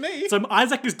believe in me. So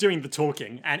Isaac is doing the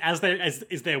talking, and as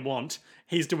is their wont,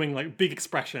 he's doing like big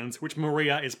expressions, which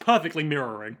Maria is perfectly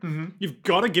mirroring. Mm-hmm. You've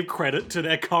got to give credit to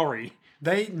their Corey.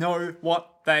 They know what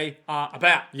they are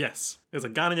about. Yes, there's a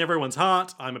gun in everyone's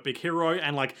heart. I'm a big hero,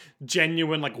 and like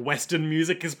genuine like Western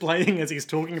music is playing as he's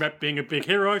talking about being a big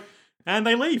hero, and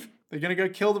they leave. They're gonna go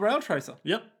kill the rail tracer.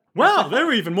 Yep. Wow,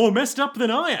 they're even more messed up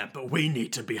than I am, but we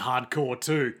need to be hardcore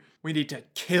too. We need to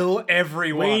kill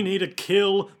everyone. We need to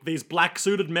kill these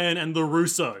black-suited men and the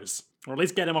Russos. Or at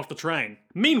least get them off the train.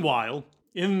 Meanwhile,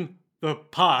 in the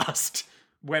past,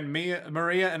 When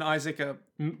Maria and Isaac are...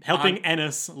 helping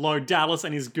Ennis load Dallas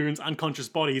and his goons' unconscious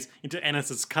bodies into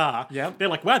Ennis's car, Yep. they're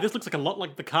like, wow, this looks like a lot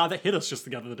like the car that hit us just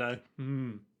the other day.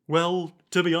 Well,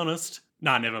 to be honest...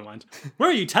 Nah, never mind. Where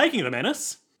are you taking them,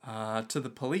 Ennis? to the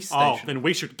police Oh, station. then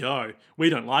we should go.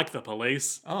 We don't like the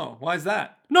police. Oh, why is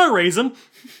that? No reason.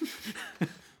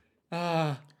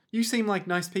 You seem like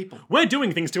nice people. We're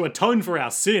doing things to atone for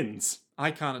our sins.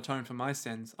 I can't atone for my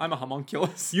sins. I'm a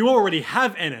homunculus. You already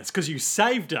have Ennis because you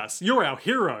saved us. You're our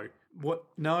hero. What?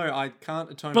 No, I can't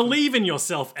atone Believe in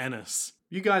yourself, Ennis.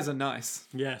 for... You guys are nice.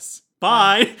 Yes.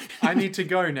 Bye. I need to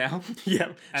go now. Yeah.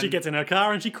 She gets in her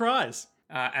car and she cries,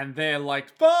 And they're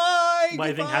like, bye!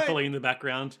 waving goodbye." happily in the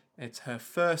background. It's her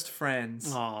first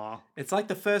friends. Aww. It's like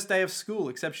the first day of school,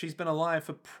 except she's been alive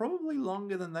for probably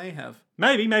longer than they have.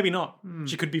 Maybe, maybe not.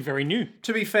 She could be very new.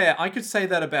 To be fair, I could say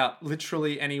that about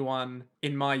literally anyone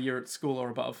in my year at school or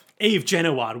above. Eve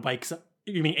Genoard wakes up.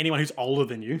 You mean anyone who's older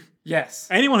than you? Yes.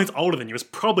 Anyone who's older than you has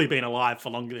probably been alive for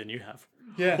longer than you have.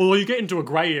 Yeah. Although you get into a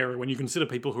grey area when you consider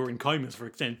people who are in comas for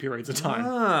extended periods of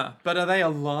time. But are they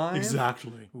alive?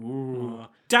 Exactly.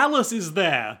 Dallas is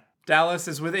there. Dallas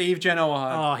is with Eve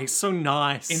Genoard Oh, he's so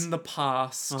nice. in the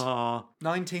past. Aw.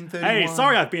 1931. Hey,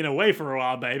 sorry I've been away for a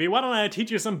while, baby. Why don't I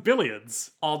teach you some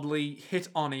billiards? Oddly hit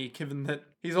on-y, given that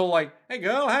He's all like, "Hey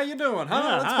girl, how you doing? Huh?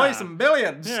 Yeah, Let's play hi. some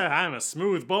billiards." Yeah, I'm a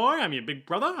smooth boy. I'm your big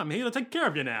brother. I'm here to take care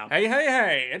of you now.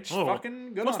 Hey, it's Oh,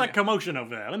 fucking good What's on that ya. commotion over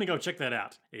there? Let me go check that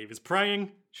out. Eve is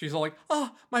praying. She's all like,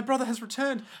 "Oh, my brother has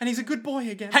returned, and he's a good boy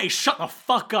again." Hey, shut the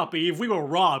fuck up, Eve. We were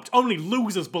robbed. Only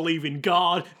losers believe in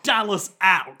God. Dallas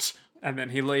out. And then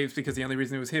he leaves because the only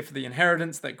reason he was here for the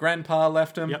inheritance that Grandpa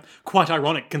left him. Yep. Quite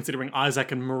ironic considering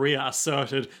Isaac and Maria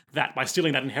asserted that by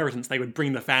stealing that inheritance they would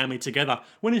bring the family together,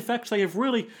 when in fact they have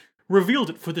really revealed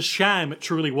it for the sham it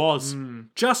truly was.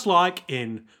 Just like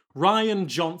in Ryan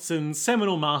Johnson's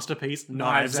seminal masterpiece,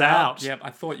 Knives Out. Yep,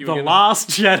 I thought you The were gonna... Last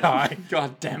Jedi.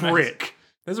 God damn it. Brick.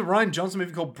 There's a Ryan Johnson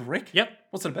movie called Brick? Yep.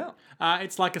 What's it about?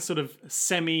 It's like a sort of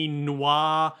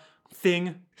semi-noir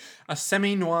thing. A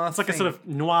semi-noir It's like a sort of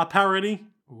noir parody.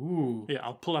 Ooh. Yeah,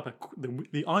 I'll pull up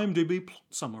the IMDb plot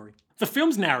summary. The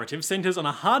film's narrative centers on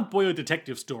a hard-boiled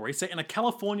detective story set in a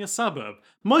California suburb.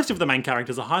 Most of the main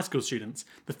characters are high school students.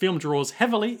 The film draws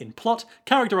heavily in plot,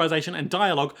 characterization, and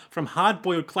dialogue from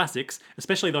hard-boiled classics,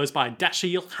 especially those by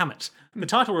Dashiell Hammett. The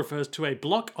title refers to a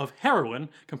block of heroin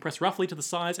compressed roughly to the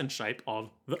size and shape of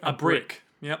a brick.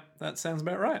 Yep, that sounds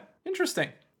about right. Interesting.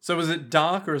 So is it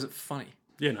dark or is it funny?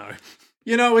 You know.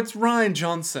 You know, it's Ryan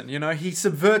Johnson. You know, he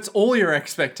subverts all your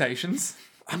expectations.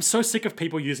 I'm so sick of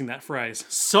people using that phrase.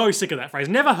 So sick of that phrase.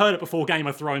 Never heard it before Game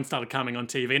of Thrones started coming on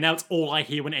TV. Now it's all I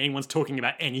hear when anyone's talking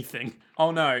about anything. Oh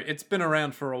no, it's been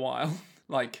around for a while.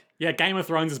 Like, Yeah, Game of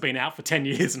Thrones has been out for 10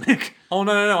 years, Nick. oh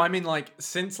no. I mean, like,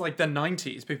 since like the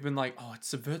 90s, people have been like, oh, it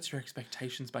subverts your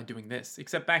expectations by doing this.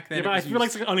 Except back then, Yeah, it but I was feel like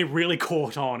used- it's only really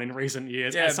caught on in recent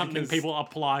years Yeah, as something because- people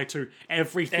apply to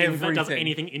everything that does Everything.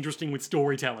 anything interesting with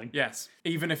storytelling. yes,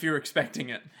 even if you're expecting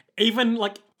it. Even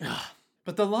like...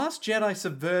 But The Last Jedi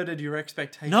subverted your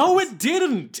expectations. No, it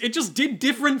didn't. It just did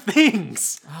different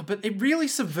things. Ah, but it really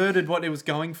subverted what it was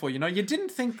going for. You know, you didn't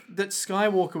think that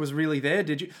Skywalker was really there,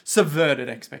 did you? Subverted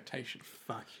expectations.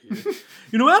 Fuck you.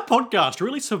 You know, our podcast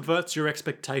really subverts your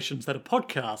expectations that a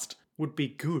podcast would be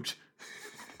good.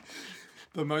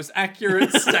 The most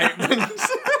accurate statement.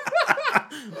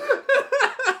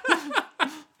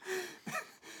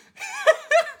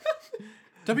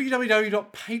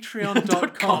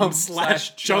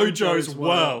 www.patreon.com/JoJo's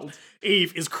World.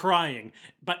 Eve is crying,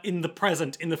 but in the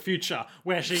present, in the future,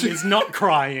 where she is not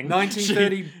crying.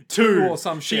 1932 or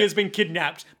some She shit. has been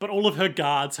kidnapped, but all of her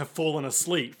guards have fallen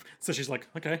asleep. So she's like,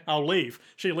 okay, I'll leave.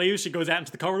 She leaves, she goes out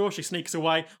into the corridor, she sneaks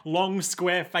away. Long,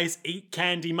 square face, eat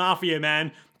candy mafia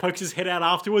man pokes his head out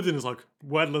afterwards and is like,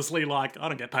 wordlessly like, I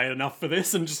don't get paid enough for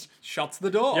this, and just, Shuts the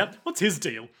door. yep, what's his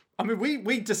deal? I mean,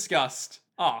 we discussed.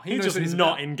 Oh, he He's knows just what he's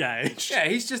not about. engaged. Yeah,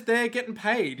 he's just there getting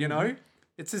paid, you know?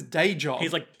 It's his day job.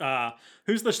 He's like,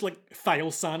 who's the like fail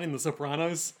son in The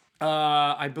Sopranos?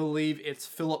 I believe it's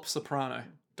Philip Soprano.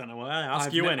 Don't know why I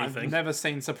ask you anything. I've never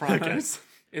seen Sopranos.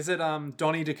 Is it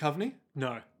Donnie Duchovny?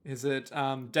 No. Is it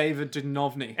David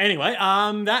Duchovny? Anyway,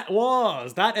 that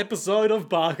was that episode of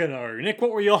Barkano. Nick,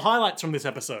 what were your highlights from this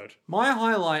episode? My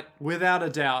highlight, without a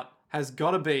doubt, has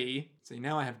got to be... See,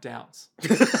 now I have doubts.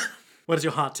 What does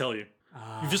your heart tell you?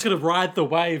 You've just got to ride the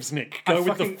waves, Nick. Go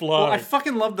with the flow. Well, I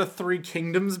fucking love the Three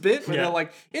Kingdoms bit where Yeah. they're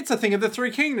like, it's a thing of the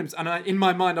Three Kingdoms. And in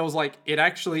my mind, I was like, it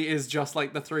actually is just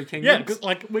like the Three Yeah, Kingdoms. because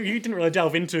like you didn't really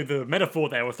delve into the metaphor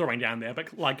they were throwing down there,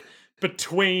 but like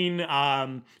between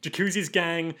Jacuzzi's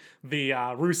gang, the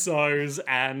Russos,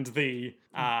 and the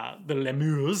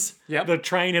Lemurs, Yep. the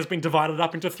train has been divided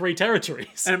up into 3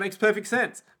 territories. And it makes perfect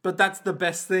sense. But that's the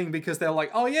best thing because they're like,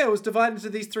 oh yeah, it was divided into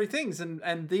these 3 things.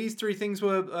 And these 3 things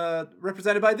were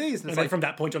represented by these. And it's And like, from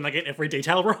that point on, they get every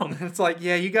detail wrong. it's like,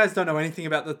 yeah, you guys don't know anything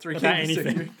about the Three About Kingdoms. do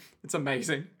anything. you? It's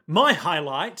amazing. My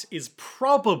highlight is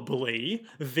probably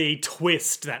the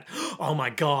twist that, oh my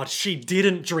god, she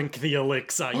didn't drink the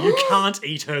elixir. You can't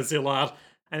eat her, Zillard.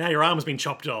 And now your arm's been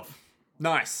chopped off.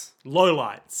 Nice.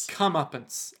 Lowlights.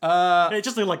 Comeuppance. It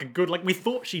just looked like a good, like, we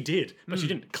thought she did, but she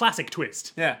didn't. Classic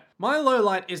twist. Yeah. My low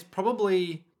light is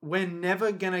probably we're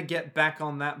never gonna get back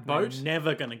on that boat.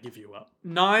 Never gonna give you up.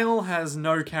 Niall has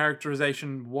no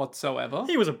characterization whatsoever.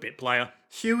 He was a bit player.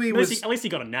 Huey At was least he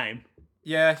got a name.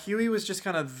 yeah, Huey was just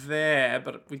kind of there,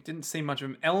 but we didn't see much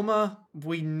of him. Elmer,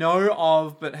 we know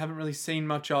of, but haven't really seen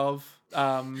much of.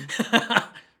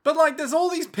 But like, there's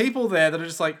all these people there that are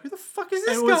just like, who the fuck is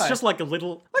this It guy? was just like a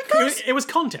little. who's- It was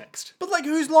context. But like,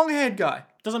 who's long-haired guy?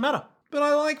 Doesn't matter. But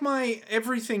I like my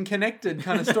everything connected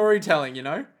kind of storytelling, you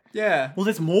know? Yeah. Well,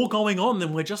 there's more going on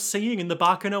than we're just seeing in the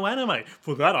Barkano anime.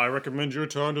 For that, I recommend you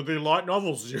turn to the light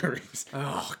novel series.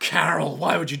 Oh, Carol,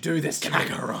 why would you do this to me?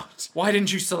 Kakarot. Why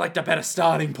didn't you select a better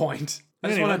starting point? I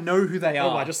just Anyway. want to know who they are.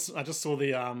 Oh, I just saw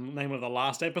the name of the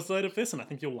last episode of this, and I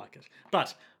think you'll like it.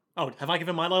 But have I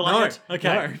given my low light yet?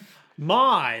 Okay. no.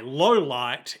 My low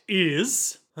light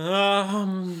is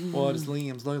What is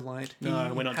Liam's low light?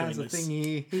 No, we're not has doing a this.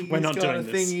 Thingy. We're not He's got doing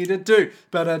a this. thingy to do.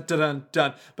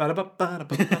 Ba-da-da-dun-dun.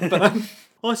 Ba-da-ba-ba-da-ba-ba-da.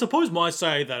 Well, I suppose might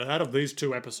say that out of these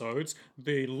two episodes,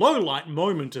 the low light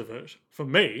moment of it, for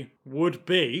me, would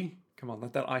be Come on,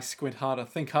 let that eye squint harder.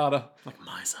 Think harder. like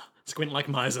Miser. Squint like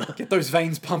Miser. Get those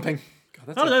veins pumping. God,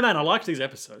 that's I don't know, man. I liked these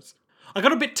episodes. I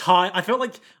got a bit tired. I felt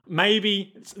like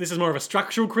maybe this is more of a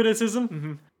structural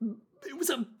criticism. It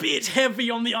was a bit heavy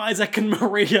on the Isaac and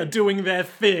Maria doing their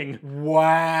thing.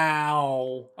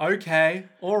 Wow. Okay.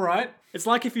 All right. It's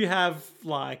like if you have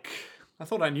like I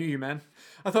thought I knew you, man.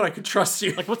 I thought I could trust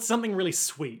you. what's something really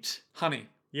sweet? Honey.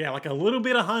 Yeah, like a little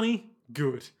bit of honey,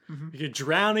 good. If you're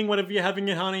drowning whatever you're having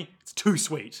in honey, it's too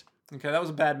sweet. Okay, that was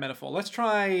a bad metaphor. Let's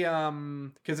try,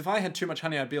 because if I had too much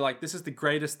honey, I'd be like, this is the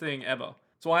greatest thing ever.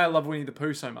 That's why I love Winnie the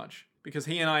Pooh so much. Because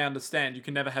he and I understand you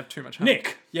can never have too much honey.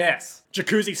 Nick, Yes.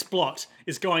 Jacuzzi Splot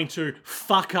is going to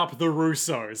fuck up the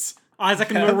Russos. Isaac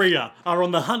and Okay. Maria are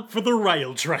on the hunt for the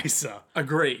rail tracer.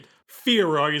 Agreed.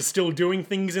 Firo is still doing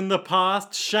things in the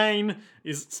past. Shane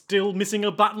is still missing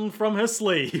a button from her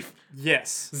sleeve.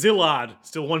 Yes. Zillard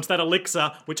still wants that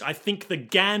elixir, which I think the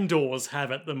Gandors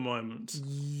have at the moment.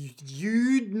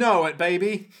 You know it,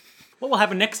 baby. What will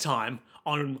happen next time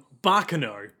on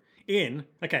Barkano in,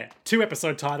 2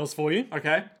 episode titles for you.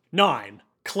 Okay. 9.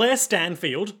 Claire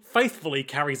Stanfield faithfully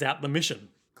carries out the mission.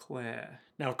 Claire.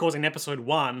 Now, of course, in episode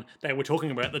 1, they were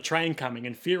talking about the train coming,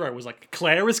 and Firo was like,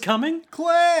 Claire is coming?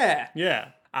 Claire! Yeah.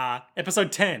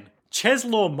 Episode 10.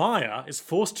 Cheslaw Meyer is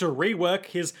forced to rework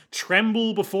his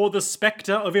Tremble Before the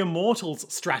Spectre of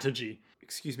Immortals strategy.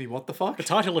 Excuse me, what the fuck? The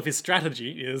title of his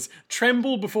strategy is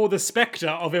Tremble Before the Spectre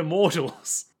of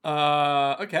Immortals.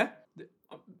 Okay.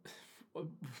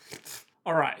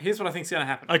 Alright, here's what I think's gonna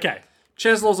happen. Okay,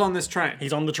 Cheslaw's on this train.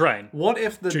 he's on the train. What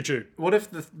if the Choo-choo. What if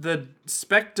the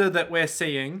spectre that we're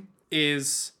seeing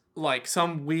is like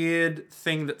some weird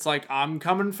thing that's like, I'm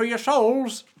coming for your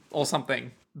souls or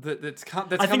something? That's I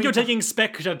think coming you're taking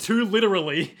Spectre too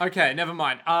literally. Okay, never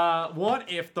mind.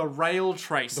 What if the rail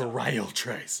tracer? The Rail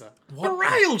Tracer. The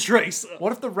Rail Tracer!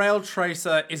 What if the rail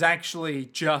tracer is actually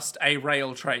just a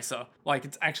rail tracer? Like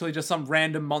it's actually just some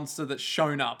random monster that's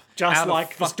shown up. Just out of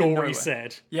like the fucking story nowhere.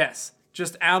 said. Yes.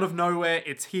 Just out of nowhere,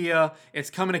 it's here. It's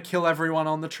coming to kill everyone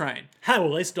on the train. How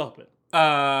will they stop it?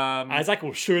 I Isaac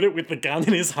will shoot it with the gun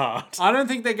in his heart. don't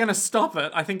think they're gonna stop it.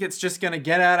 I think it's just gonna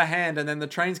get out of hand, and then the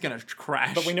train's gonna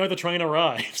crash. But we know the train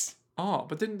arrives. Oh,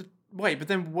 but then wait. But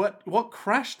then what? What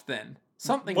crashed then?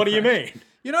 Something. What do you crashed. mean?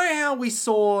 You know how we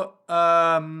saw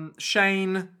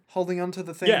Shane holding onto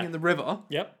the thing Yeah. in the river?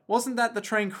 Yep. Wasn't that the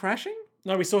train crashing?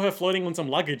 No, we saw her floating on some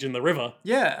luggage in the river.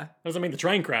 Yeah. Doesn't mean the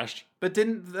train crashed. But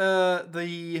didn't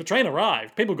The train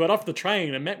arrived. People got off the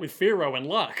train and met with Firo and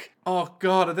Luck. oh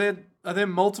god, are there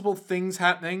multiple things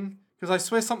happening? Because I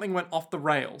swear something went off the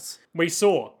rails. We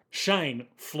saw Shane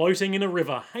floating in a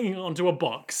river, hanging onto a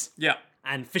box, Yeah.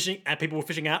 and people were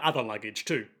fishing out other luggage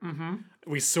too. Mm-hmm.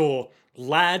 We saw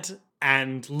Lad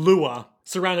and Lua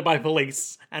surrounded by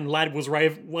police, and Lad was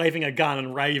waving a gun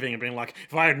and raving and being like,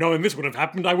 if I had known this would have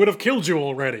happened, I would have killed you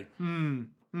already.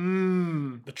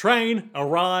 The train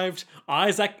arrived,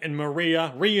 Isaac and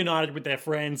Maria reunited with their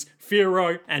friends,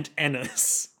 Firo and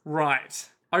Ennis. Right.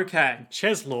 Okay.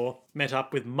 Cheslaw met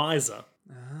up with Miser.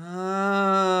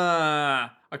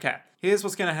 Okay. Here's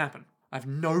what's gonna happen. I have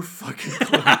no fucking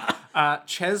clue.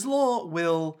 Cheslaw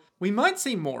will. We might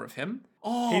see more of him.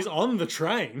 Oh, He's on the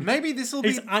train. maybe this will be.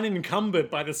 He's unencumbered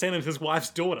by the senator's wife's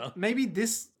daughter. Maybe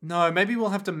this. No, maybe we'll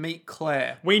have to meet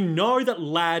Claire We know that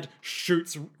Lad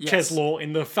shoots Cheslaw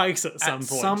in the face at some at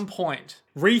point. some point.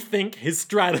 Rethink his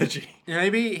strategy.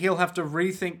 Maybe he'll have to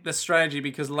rethink the strategy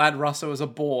because Lad Russo is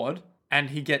aboard and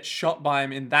he gets shot by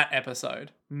him in that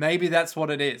episode. Maybe that's what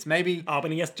it is. Maybe. Oh,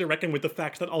 but he has to reckon with the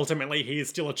fact that ultimately he is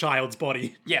still a child's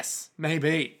body. Yes,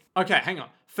 maybe. Okay, hang on.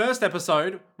 First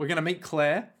episode, we're going to meet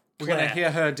Claire. We're going to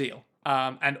Claire. hear her deal.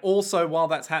 And also, while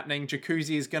that's happening,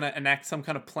 Jacuzzi is going to enact some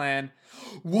kind of plan.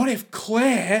 What if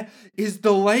Claire is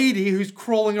the lady who's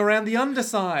crawling around the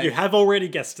underside? You have already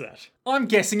guessed that. I'm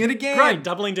guessing it again. Great,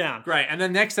 doubling down. Great. And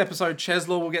then next episode,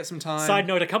 Cheslaw will get some time. Side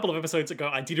note, a couple of episodes ago,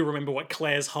 I did remember what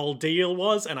Claire's whole deal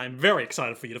was, and I'm very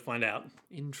excited for you to find out.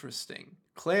 Interesting.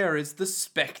 Claire is the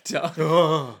Spectre.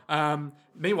 Ugh.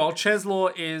 Meanwhile,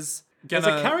 Cheslaw is gonna...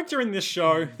 There's a character in this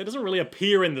show that doesn't really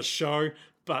appear in the show,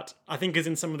 but I think is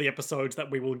in some of the episodes that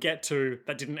we will get to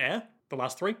that didn't air, the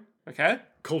last 3, Okay.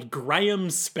 called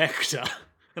Graham Spectre.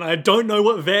 And I don't know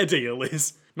what their deal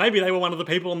is. Maybe they were one of the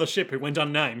people on the ship who went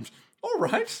unnamed. All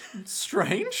right.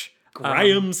 Strange.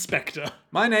 Graham Spectre.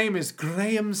 My name is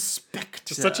Graham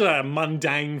Spectre. Such a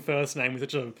mundane first name with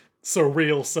such a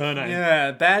surreal surname.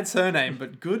 Yeah, bad surname,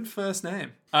 but good first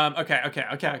name. Okay.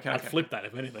 I'd flip that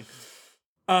if anything.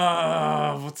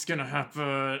 What's gonna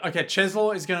happen? Okay,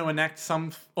 Cheslaw is gonna enact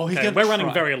some. We're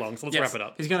running very long, so let's Yes. wrap it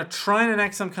up. He's gonna try and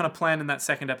enact some kind of plan in that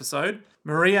second episode.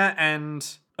 Maria and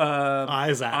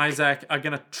Isaac are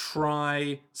gonna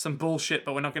try some bullshit,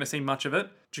 but we're not gonna see much of it.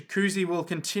 Jacuzzi will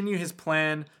continue his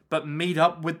plan, but meet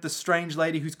up with the strange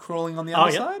lady who's crawling on the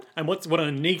other side. And what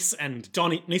are Niece and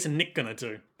Nick gonna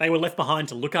do? They were left behind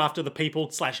to look after the people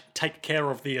 / take care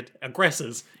of the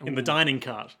aggressors in the dining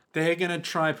cart. They're gonna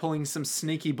try pulling some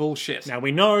sneaky bullshit. Now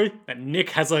we know that Nick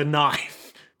has a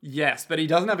knife. Yes, but he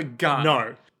doesn't have a gun.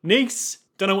 No. Niece,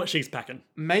 don't know what she's packing.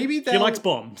 Maybe She likes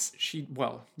bombs.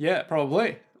 Yeah,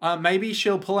 probably. Maybe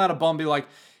she'll pull out a bomb, be like,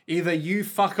 either you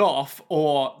fuck off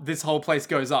or this whole place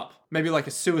goes up. Maybe like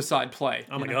a suicide play.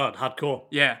 Oh my god, hardcore.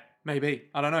 Yeah, maybe.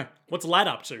 I don't know. What's Lad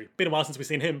up to? Been a while since we've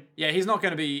seen him. Yeah, he's not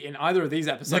going to be in either of these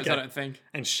episodes, Okay. I don't think.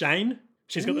 And Shane?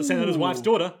 She's got the senator's wife's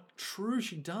daughter. True,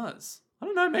 she does. I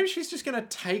don't know, maybe she's just going to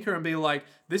take her and be like,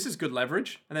 this is good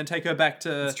leverage, and then take her back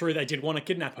It's true, they did want to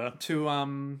kidnap her.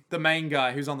 to the main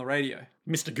guy who's on the radio.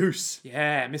 Mr. Goose.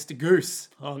 Yeah, Mr. Goose.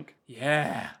 Punk.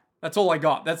 Yeah. That's all I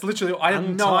got. That's literally, I have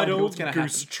no idea what's Untitled going to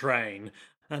Goose happen. Train.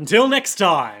 Until next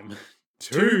time,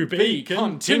 to be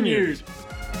continued.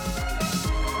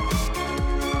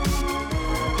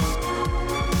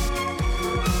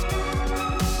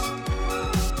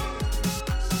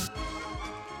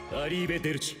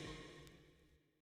 Arrivederci.